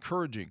 yesterday was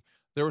encouraging.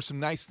 There were some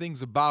nice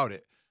things about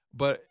it.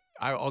 But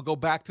I'll go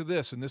back to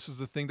this, and this is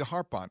the thing to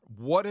harp on.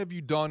 What have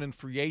you done in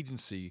free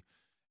agency,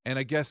 and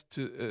I guess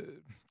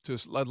to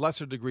a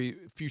lesser degree,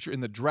 future in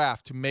the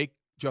draft, to make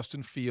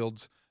Justin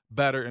Fields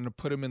better and to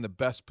put him in the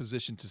best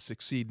position to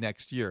succeed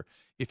next year?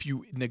 If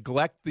you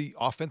neglect the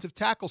offensive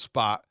tackle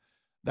spot,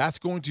 that's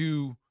going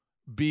to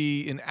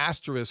be an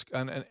asterisk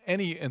on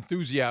any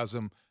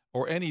enthusiasm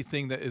or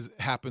anything that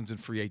happens in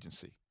free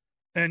agency.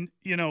 And,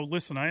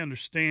 listen, I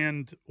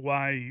understand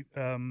why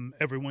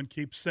everyone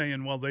keeps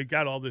saying, well, they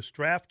got all this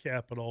draft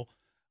capital.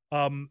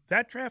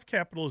 That draft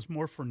capital is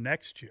more for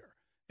next year.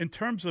 In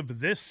terms of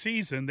this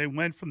season, they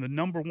went from the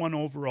number 1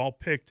 overall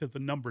pick to the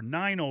number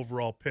 9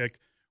 overall pick,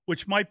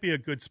 which might be a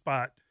good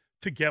spot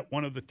to get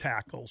one of the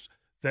tackles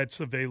that's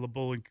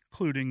available,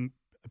 including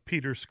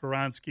Peter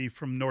Skoronski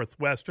from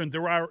Northwestern.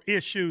 There are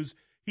issues.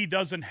 He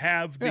doesn't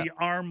have the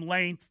arm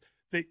length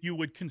that you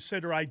would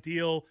consider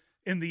ideal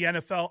in the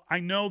NFL. I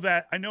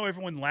know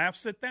everyone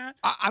laughs at that.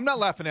 I'm not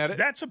laughing at it.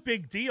 That's a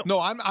big deal. No,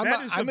 I'm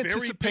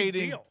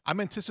anticipating. Big deal. I'm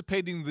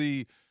anticipating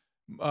the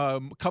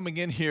coming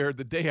in here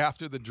the day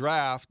after the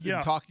draft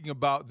and talking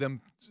about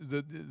them.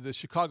 The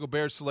Chicago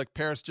Bears select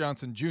Paris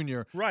Johnson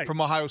Jr.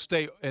 From Ohio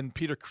State, and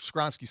Peter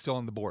Skoronski still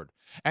on the board,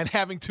 and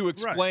having to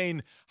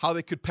explain how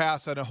they could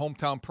pass on a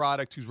hometown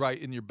product who's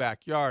right in your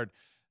backyard.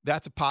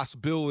 That's a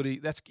possibility.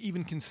 That's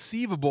even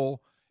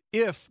conceivable.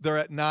 If they're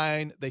at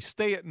 9, they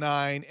stay at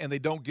 9, and they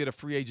don't get a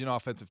free agent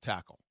offensive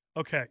tackle.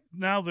 Okay.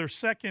 Now their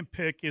second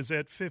pick is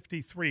at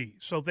 53.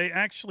 So they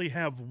actually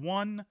have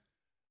one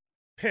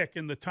pick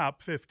in the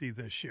top 50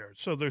 this year.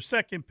 So their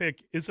second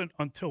pick isn't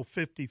until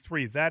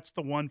 53. That's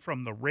the one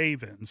from the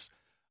Ravens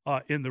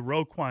in the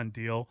Roquan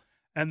deal.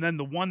 And then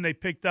the one they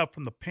picked up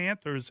from the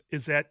Panthers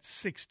is at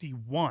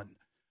 61.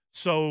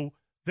 So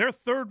their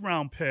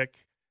third-round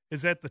pick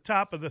is at the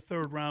top of the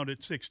third round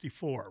at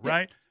 64,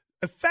 right?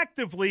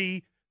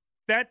 Effectively,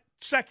 that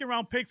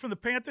second-round pick from the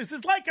Panthers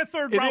is like a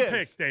third-round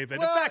pick, David,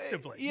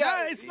 effectively.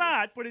 Yeah, it's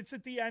not, but it's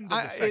at the end of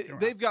the second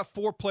round. They've got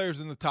 4 players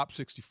in the top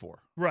 64.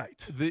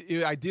 Right.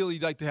 Ideally,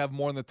 you'd like to have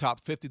more in the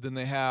top 50 than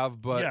they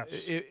have, but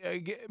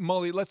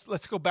Mully,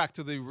 let's go back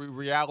to the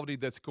reality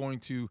that's going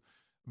to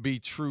be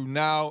true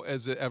now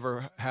as it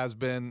ever has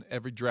been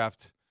every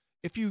draft.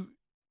 If you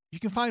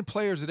can find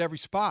players at every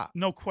spot,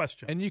 no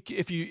question. And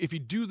if you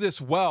do this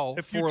well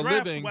if for you a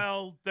draft living,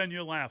 well, then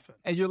you're laughing.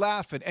 And you're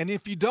laughing. And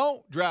if you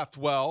don't draft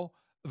well,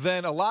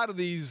 then a lot of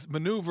these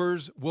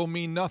maneuvers will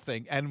mean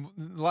nothing, and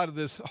a lot of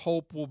this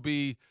hope will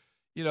be,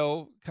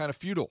 kind of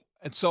futile.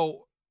 And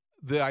so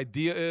the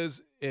idea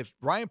is, if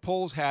Ryan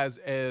Poles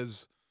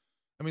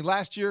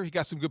last year he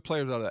got some good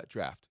players out of that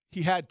draft.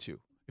 He had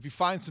to. If you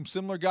find some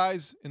similar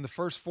guys in the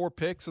first 4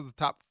 picks of the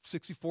top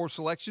 64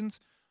 selections,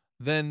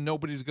 then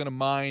nobody's going to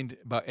mind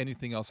about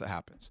anything else that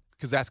happens,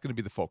 because that's going to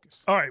be the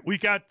focus. All right, we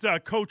got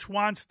Coach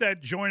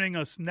Wannstedt joining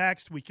us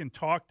next. We can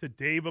talk to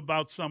Dave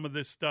about some of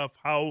this stuff,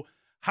 how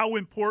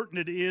important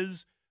it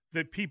is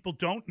that people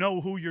don't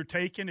know who you're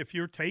taking. If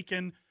you're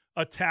taking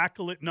a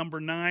tackle at number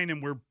 9,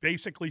 and we're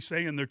basically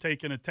saying they're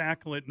taking a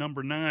tackle at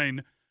number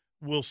 9,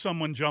 will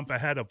someone jump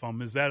ahead of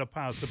them? Is that a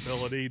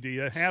possibility? Do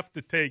you have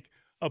to take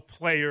a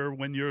player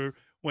when you're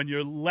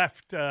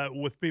left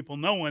with people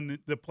knowing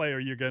the player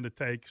you're going to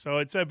take? So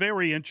it's a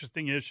very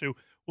interesting issue.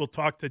 We'll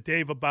talk to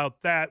Dave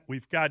about that.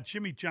 We've got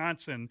Jimmy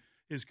Johnson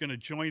is going to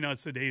join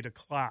us at 8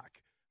 o'clock.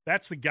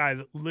 That's the guy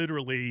that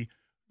literally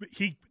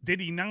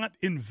did he not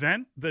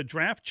invent the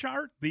draft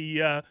chart?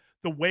 The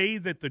way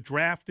that the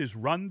draft is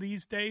run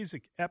these days,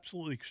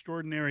 absolutely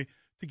extraordinary.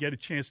 To get a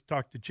chance to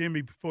talk to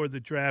Jimmy before the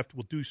draft,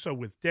 we'll do so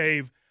with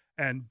Dave,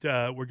 and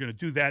we're going to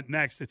do that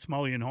next. It's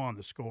Mully and Haw on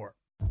The Score.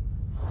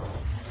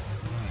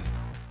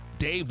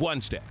 Dave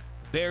Wannstedt,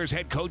 Bears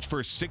head coach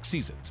for 6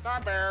 seasons. The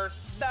Bears.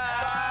 The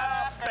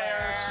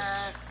Bears.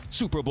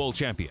 Super Bowl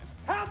champion.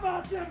 How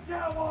about them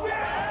Cowboys?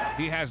 Yeah!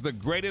 He has the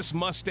greatest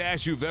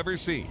mustache you've ever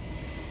seen.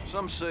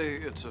 Some say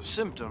it's a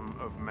symptom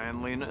of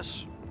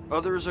manliness.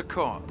 Others a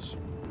cause.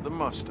 The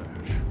mustache.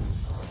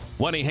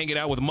 Wannstedt hanging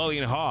out with Mully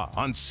and Haw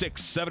on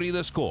 670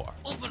 The Score.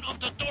 Open up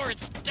the door.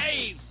 It's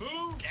Dave.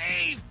 Who?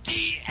 Dave.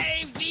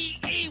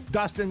 D-A-V-E.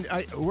 Dustin,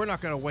 we're not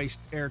going to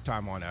waste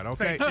airtime on that,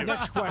 okay?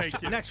 Next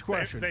question. Next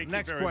question.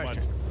 Next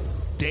question.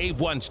 Dave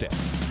Wannstedt.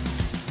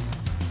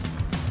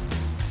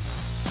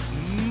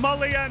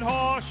 Mully and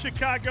Haw,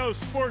 Chicago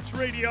Sports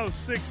Radio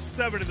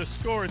 670 The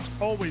Score. It's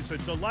always a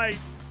delight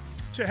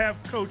to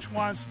have Coach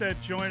Wannstedt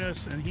join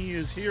us, and he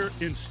is here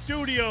in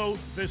studio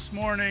this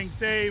morning.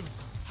 Dave,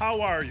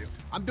 how are you?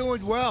 I'm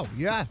doing well.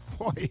 Yeah,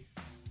 boy,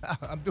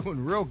 I'm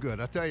doing real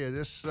good. I tell you,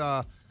 this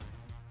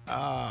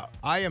I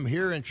am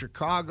here in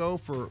Chicago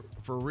for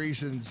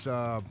reasons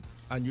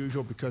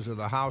unusual because of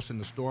the house and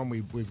the storm.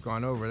 We've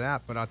gone over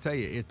that, but I'll tell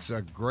you, it's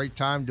a great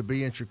time to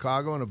be in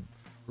Chicago and a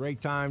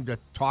great time to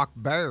talk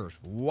Bears.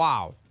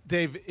 Wow.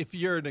 Dave, if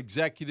you're an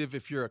executive,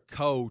 if you're a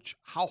coach,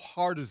 how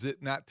hard is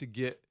it not to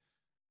get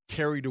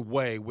carried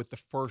away with the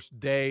first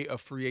day of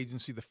free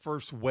agency, the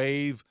first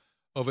wave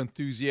of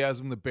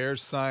enthusiasm? The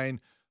Bears sign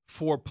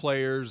 4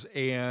 players,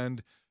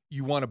 and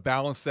you want to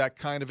balance that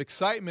kind of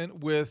excitement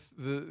with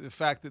the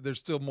fact that there's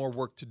still more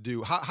work to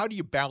do. How do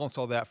you balance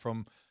all that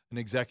from an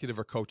executive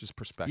or coach's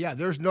perspective? Yeah,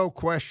 there's no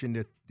question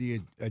that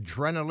the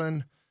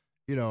adrenaline,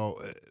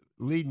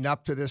 leading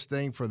up to this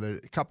thing for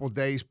the couple of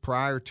days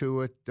prior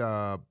to it,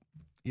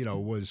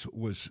 was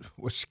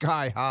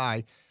sky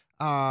high.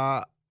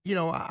 I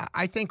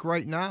think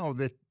right now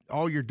that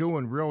all you're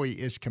doing really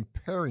is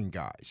comparing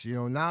guys.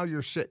 Now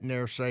you're sitting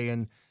there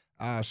saying,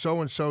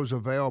 so-and-so's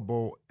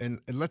available, and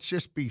let's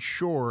just be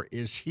sure,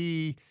 is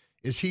he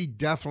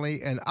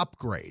definitely an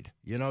upgrade?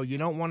 You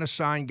don't want to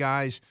sign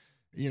guys,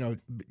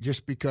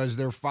 just because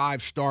they're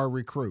 5-star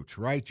recruits,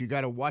 right? You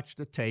got to watch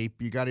the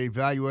tape. You got to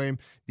evaluate them.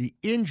 The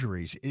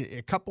injuries,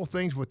 a couple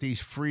things with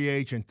these free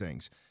agent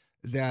things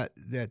that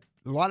a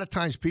lot of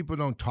times people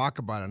don't talk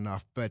about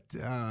enough, but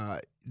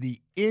the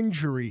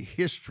injury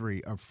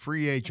history of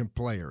free agent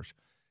players,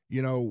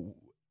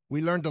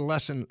 we learned a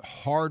lesson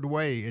hard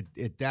way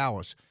at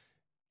Dallas.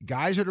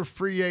 Guys that are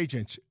free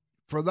agents,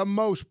 for the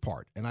most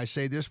part, and I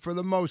say this for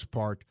the most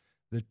part,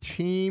 the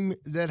team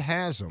that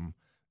has them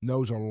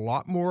knows a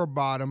lot more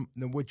about them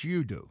than what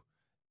you do.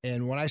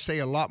 And when I say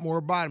a lot more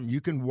about him, you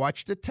can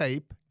watch the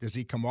tape. Does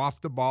he come off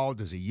the ball?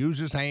 Does he use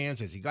his hands?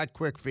 Has he got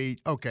quick feet?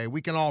 Okay,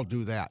 we can all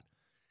do that.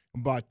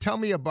 But tell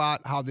me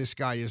about how this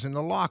guy is in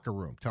the locker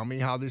room. Tell me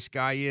how this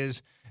guy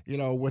is,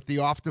 with the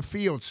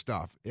off-the-field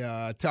stuff.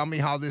 Tell me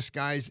how this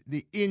guy's,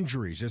 the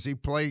injuries. Does he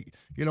play,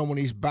 when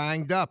he's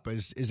banged up,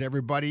 as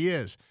everybody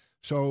is?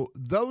 So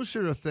those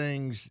are the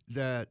things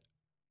that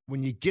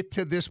when you get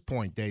to this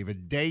point,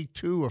 David, day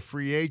 2 of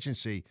free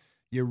agency,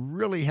 you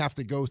really have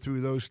to go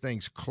through those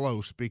things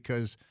close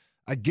because,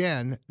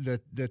 again,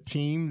 the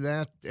team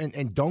that –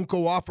 and don't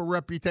go off a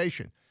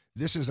reputation.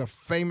 This is a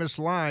famous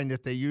line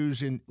that they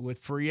use with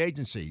free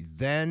agency.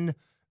 Then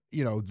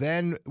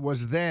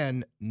was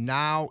then,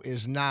 now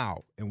is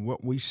now. And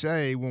what we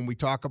say when we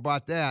talk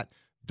about that,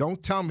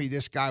 don't tell me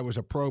this guy was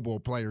a Pro Bowl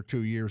player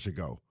 2 years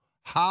ago.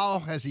 How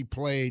has he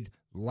played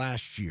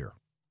last year?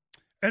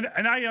 And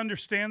I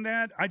understand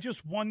that. I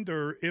just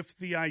wonder if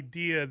the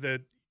idea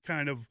that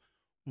kind of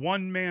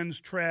one man's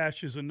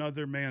trash is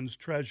another man's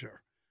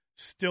treasure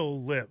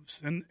still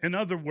lives. And in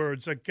other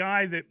words, a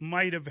guy that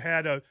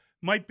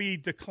might be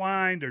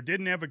declined or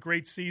didn't have a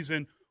great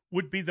season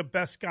would be the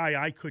best guy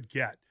I could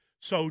get.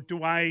 So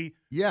do I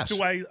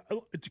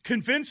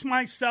convince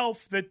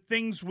myself that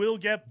things will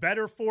get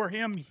better for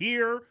him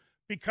here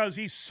because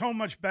he's so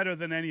much better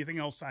than anything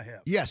else I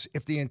have? Yes,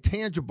 if the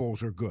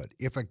intangibles are good.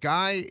 If a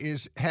guy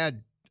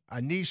had a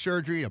knee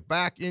surgery, a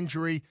back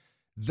injury,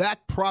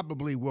 that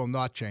probably will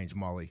not change,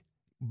 Mully.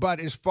 But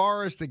as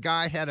far as the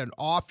guy had an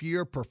off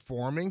year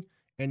performing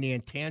and the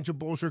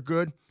intangibles are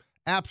good,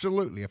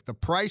 absolutely. If the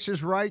price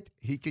is right,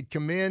 he could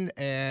come in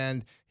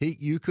and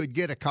you could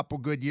get a couple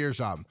good years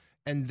of him.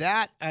 And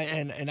that,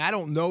 and I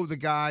don't know the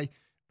guy,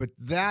 but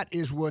that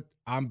is what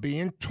I'm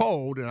being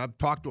told, and I've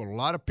talked to a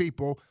lot of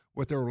people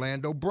with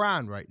Orlando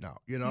Brown right now.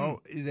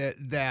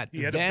 That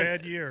he had a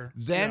bad year.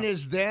 Then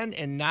is then,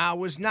 and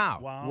now is now.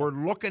 Wow. We're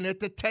looking at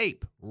the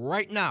tape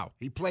right now.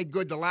 He played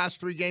good the last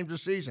 3 games of the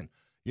season.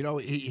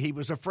 He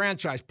was a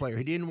franchise player.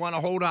 He didn't want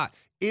to hold on.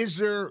 Is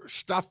there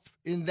stuff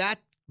in that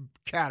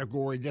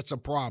category that's a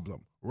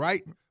problem,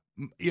 right?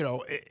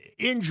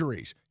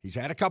 Injuries. He's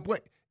had a couple.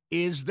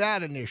 Is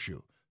that an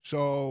issue?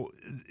 So,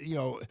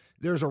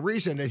 there's a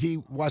reason that he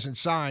wasn't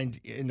signed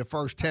in the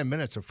first 10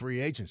 minutes of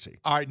free agency.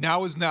 All right,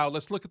 now is now.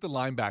 Let's look at the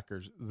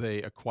linebackers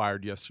they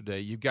acquired yesterday.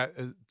 You've got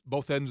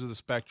both ends of the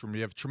spectrum.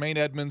 You have Tremaine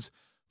Edmonds,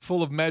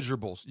 full of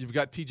measurables. You've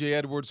got TJ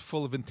Edwards,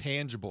 full of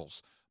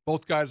intangibles.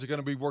 Both guys are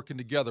going to be working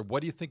together. What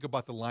do you think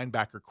about the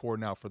linebacker core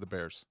now for the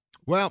Bears?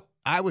 Well,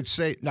 I would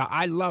say now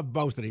I love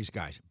both of these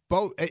guys.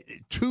 Both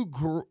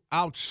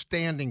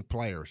outstanding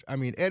players. I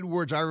mean,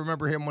 Edwards, I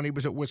remember him when he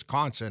was at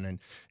Wisconsin,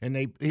 and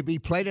he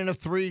played in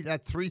that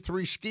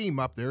 3-3 scheme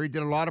up there. He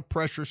did a lot of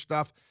pressure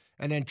stuff,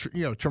 and then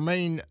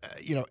Tremaine,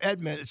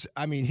 Edmonds.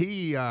 I mean,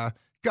 he.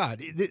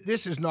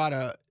 This is not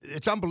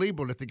it's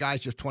unbelievable that the guy's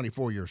just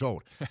 24 years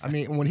old. I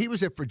mean, when he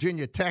was at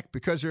Virginia Tech,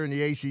 because they're in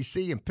the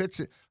ACC and Pitt,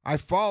 I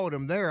followed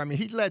him there. I mean,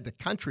 he led the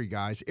country,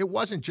 guys. It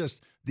wasn't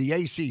just the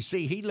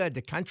ACC. He led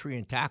the country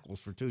in tackles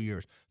for 2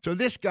 years. So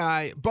this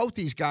guy, both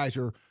these guys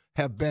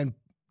have been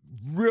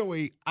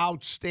really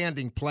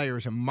outstanding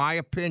players, in my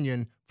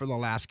opinion, for the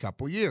last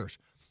couple years.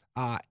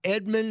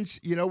 Edmonds,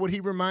 you know what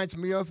he reminds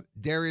me of?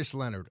 Darius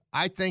Leonard.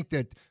 I think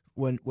that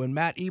when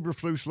Matt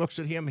Eberflus looks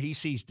at him, he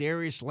sees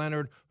Darius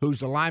Leonard, who's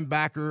the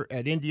linebacker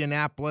at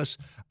Indianapolis.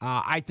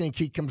 I think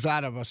he comes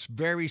out of a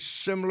very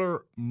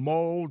similar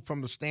mold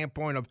from the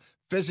standpoint of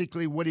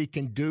physically what he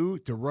can do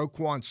to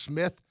Roquan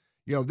Smith.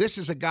 This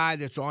is a guy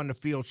that's on the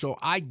field, so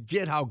I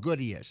get how good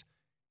he is.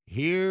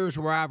 Here's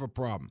where I have a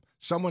problem.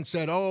 Someone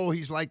said,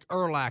 he's like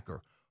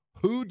Urlacher.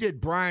 Who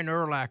did Brian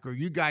Urlacher?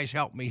 You guys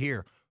help me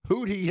here.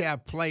 Who did he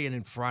have playing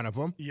in front of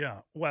him?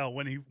 Yeah, well,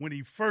 when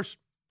he first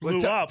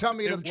blew up. Tell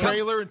me the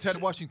Traylor and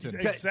Ted Washington.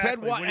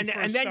 Exactly.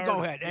 And then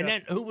go ahead. And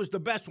then who was the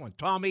best one?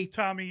 Tommy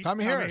Harris.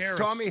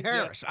 Tommy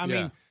Harris. Yeah. I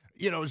mean,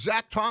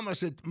 Zach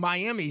Thomas at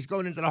Miami, he's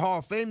going into the Hall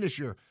of Fame this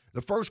year.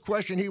 the first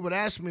question he would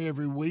ask me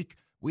every week,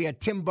 we had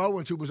Tim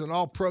Bowens, who was an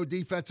all-pro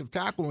defensive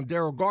tackle, and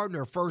Darryl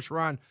Gardner,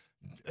 first-round,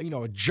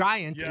 a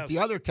giant at the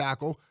other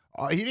tackle.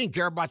 He didn't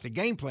care about the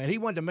game plan. He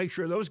wanted to make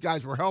sure those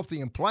guys were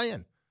healthy and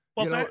playing.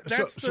 Well,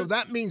 so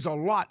that means a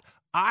lot.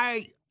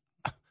 I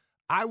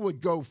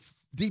would go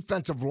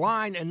defensive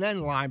line and then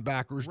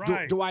linebackers.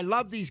 Right. Do I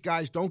love these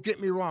guys? Don't get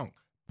me wrong.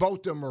 Both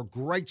of them are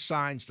great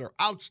signs. They're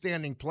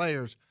outstanding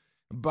players.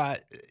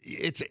 But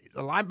the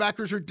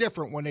linebackers are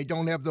different when they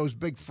don't have those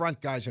big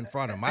front guys in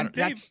front of them. And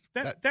Dave,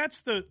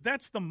 that's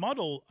the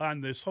muddle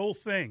on this whole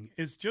thing,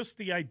 is just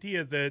the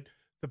idea that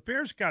the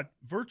Bears got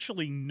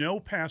virtually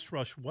no pass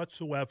rush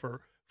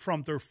whatsoever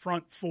from their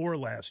front four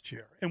last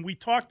year. And we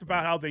talked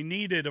about how they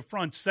needed a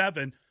front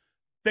seven.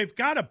 They've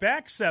got a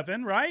back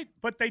seven, right?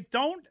 But they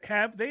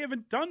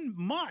haven't done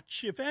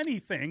much, if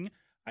anything.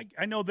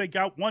 I know they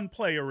got one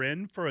player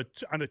in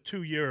on a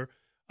 2-year,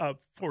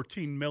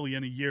 $14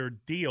 million a year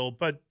deal,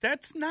 but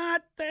that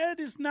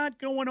is not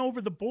going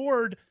over the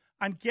board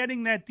on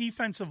getting that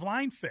defensive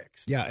line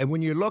fixed. Yeah, and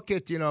when you look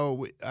at,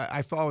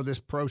 I follow this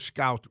pro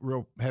scout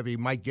real heavy.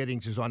 Mike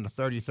Giddings is on the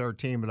 33rd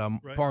team that I'm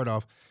part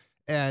of,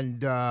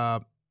 and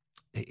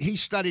he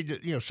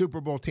studied,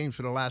 Super Bowl teams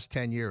for the last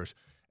 10 years.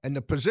 And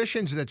the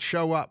positions that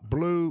show up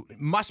blue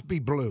must be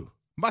blue.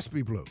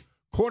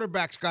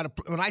 Quarterback's got to,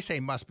 when I say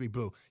must be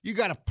blue, you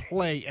got to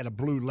play at a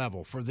blue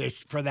level for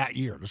that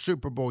year, the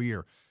Super Bowl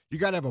year. You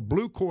got to have a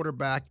blue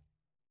quarterback,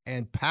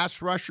 and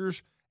pass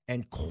rushers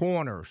and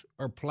corners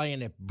are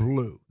playing at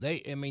blue.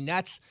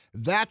 That's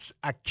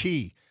a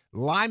key.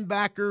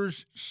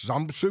 Linebackers,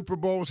 some Super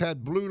Bowls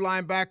had blue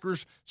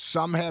linebackers,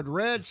 some had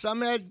red,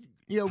 some had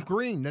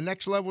green, the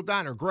next level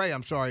down, or gray.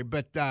 I'm sorry,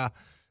 but that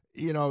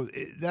you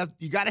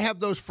got to have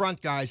those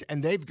front guys,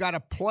 and they've got to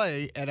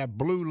play at a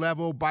blue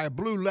level. By a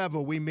blue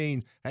level, we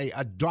mean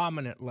a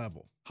dominant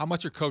level. How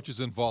much are coaches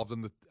involved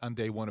on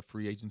day one of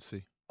free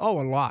agency?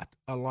 Oh, a lot.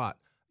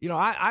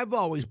 I've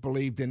always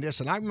believed in this,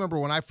 and I remember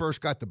when I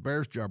first got the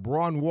Bears job,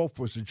 Ron Wolf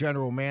was the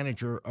general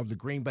manager of the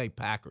Green Bay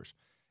Packers.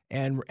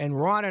 And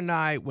Ron and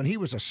I, when he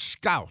was a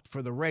scout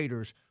for the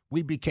Raiders,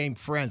 we became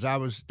friends. I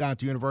was down at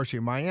the University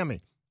of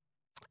Miami.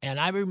 And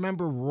I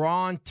remember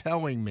Ron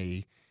telling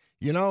me,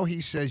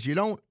 he says,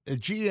 a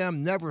GM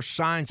never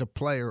signs a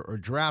player or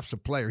drafts a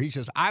player. He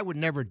says, I would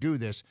never do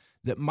this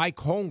that Mike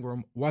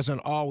Holmgren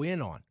wasn't all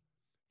in on.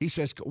 He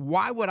says,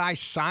 why would I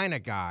sign a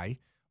guy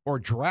or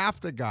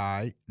draft a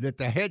guy that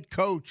the head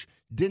coach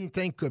didn't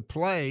think could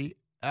play?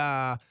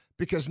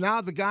 Because now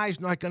the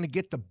guy's not going to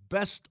get the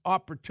best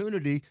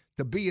opportunity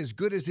to be as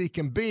good as he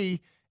can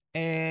be,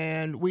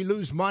 and we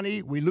lose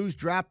money, we lose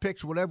draft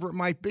picks, whatever it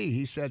might be.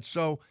 He said,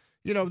 so,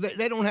 they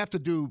don't have to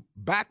do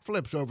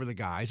backflips over the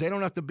guys. They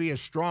don't have to be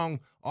as strong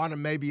on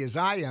them maybe as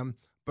I am,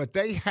 but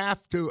they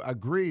have to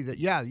agree that,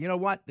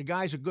 the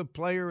guy's a good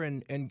player,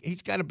 and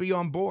he's got to be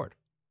on board.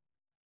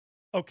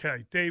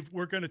 Okay, Dave,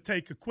 we're going to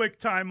take a quick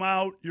time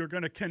out. You're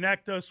going to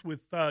connect us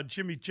with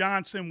Jimmy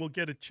Johnson. We'll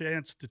get a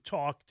chance to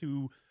talk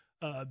to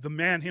the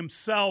man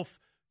himself,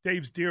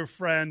 Dave's dear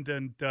friend,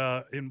 and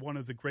one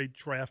of the great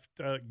draft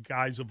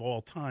guys of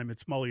all time.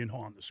 It's Mully and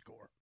Haw on The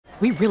Score.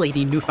 We really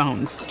need new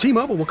phones.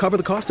 T-Mobile will cover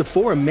the cost of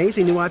 4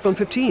 amazing new iPhone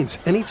 15s,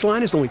 and each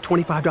line is only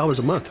 $25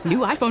 a month. New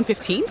iPhone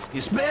 15s?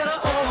 It's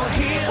better over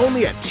here.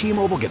 Only at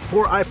T-Mobile, get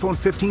 4 iPhone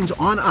 15s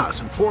on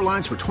us and 4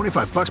 lines for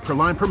 $25 per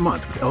line per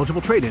month with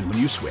eligible trade-in when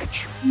you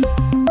switch.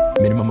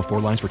 Minimum of 4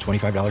 lines for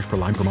 $25 per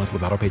line per month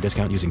with autopay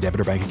discount using debit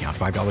or bank account.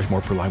 $5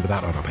 more per line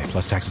without autopay,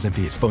 plus taxes and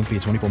fees. Phone fee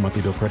at 24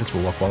 monthly bill credits for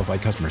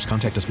well-qualified customers.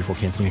 Contact us before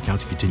canceling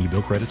account to continue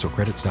bill credits or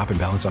credit stop and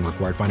balance on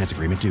required finance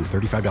agreement due.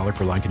 $35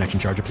 per line connection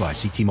charge applies.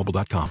 See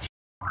T-Mobile.com.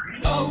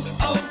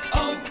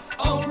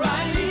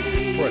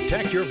 O'Reilly.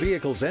 Protect your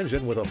vehicle's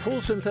engine with a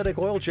full synthetic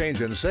oil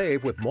change and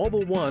save with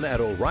Mobil 1 at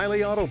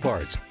O'Reilly Auto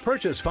Parts.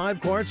 Purchase 5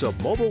 quarts of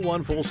Mobil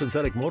 1 full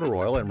synthetic motor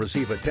oil and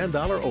receive a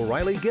 $10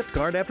 O'Reilly gift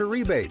card after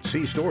rebate.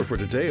 See store for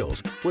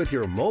details. With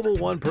your Mobil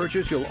 1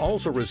 purchase, you'll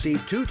also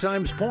receive 2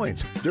 times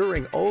points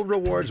during O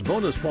Rewards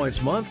Bonus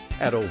Points Month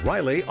at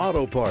O'Reilly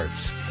Auto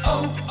Parts.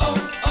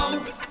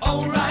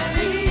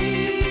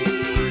 O'Reilly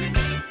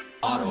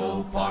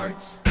Auto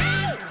Parts.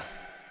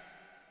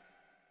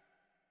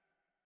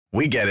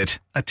 We get it.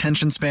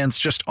 Attention spans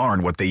just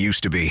aren't what they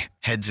used to be.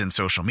 Heads in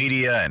social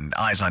media and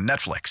eyes on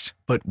Netflix.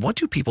 But what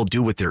do people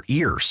do with their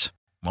ears?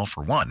 Well,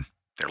 for one,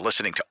 they're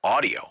listening to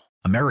audio.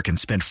 Americans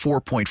spend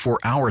 4.4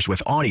 hours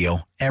with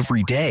audio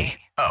every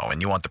day. Oh,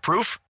 and you want the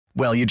proof?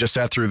 Well, you just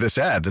sat through this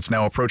ad that's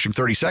now approaching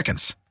 30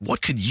 seconds.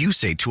 What could you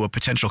say to a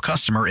potential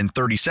customer in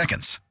 30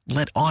 seconds?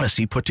 Let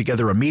Odyssey put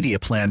together a media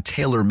plan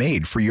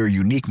tailor-made for your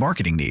unique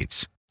marketing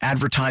needs.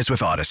 Advertise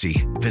with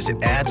Odyssey.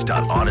 Visit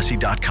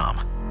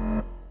ads.odyssey.com.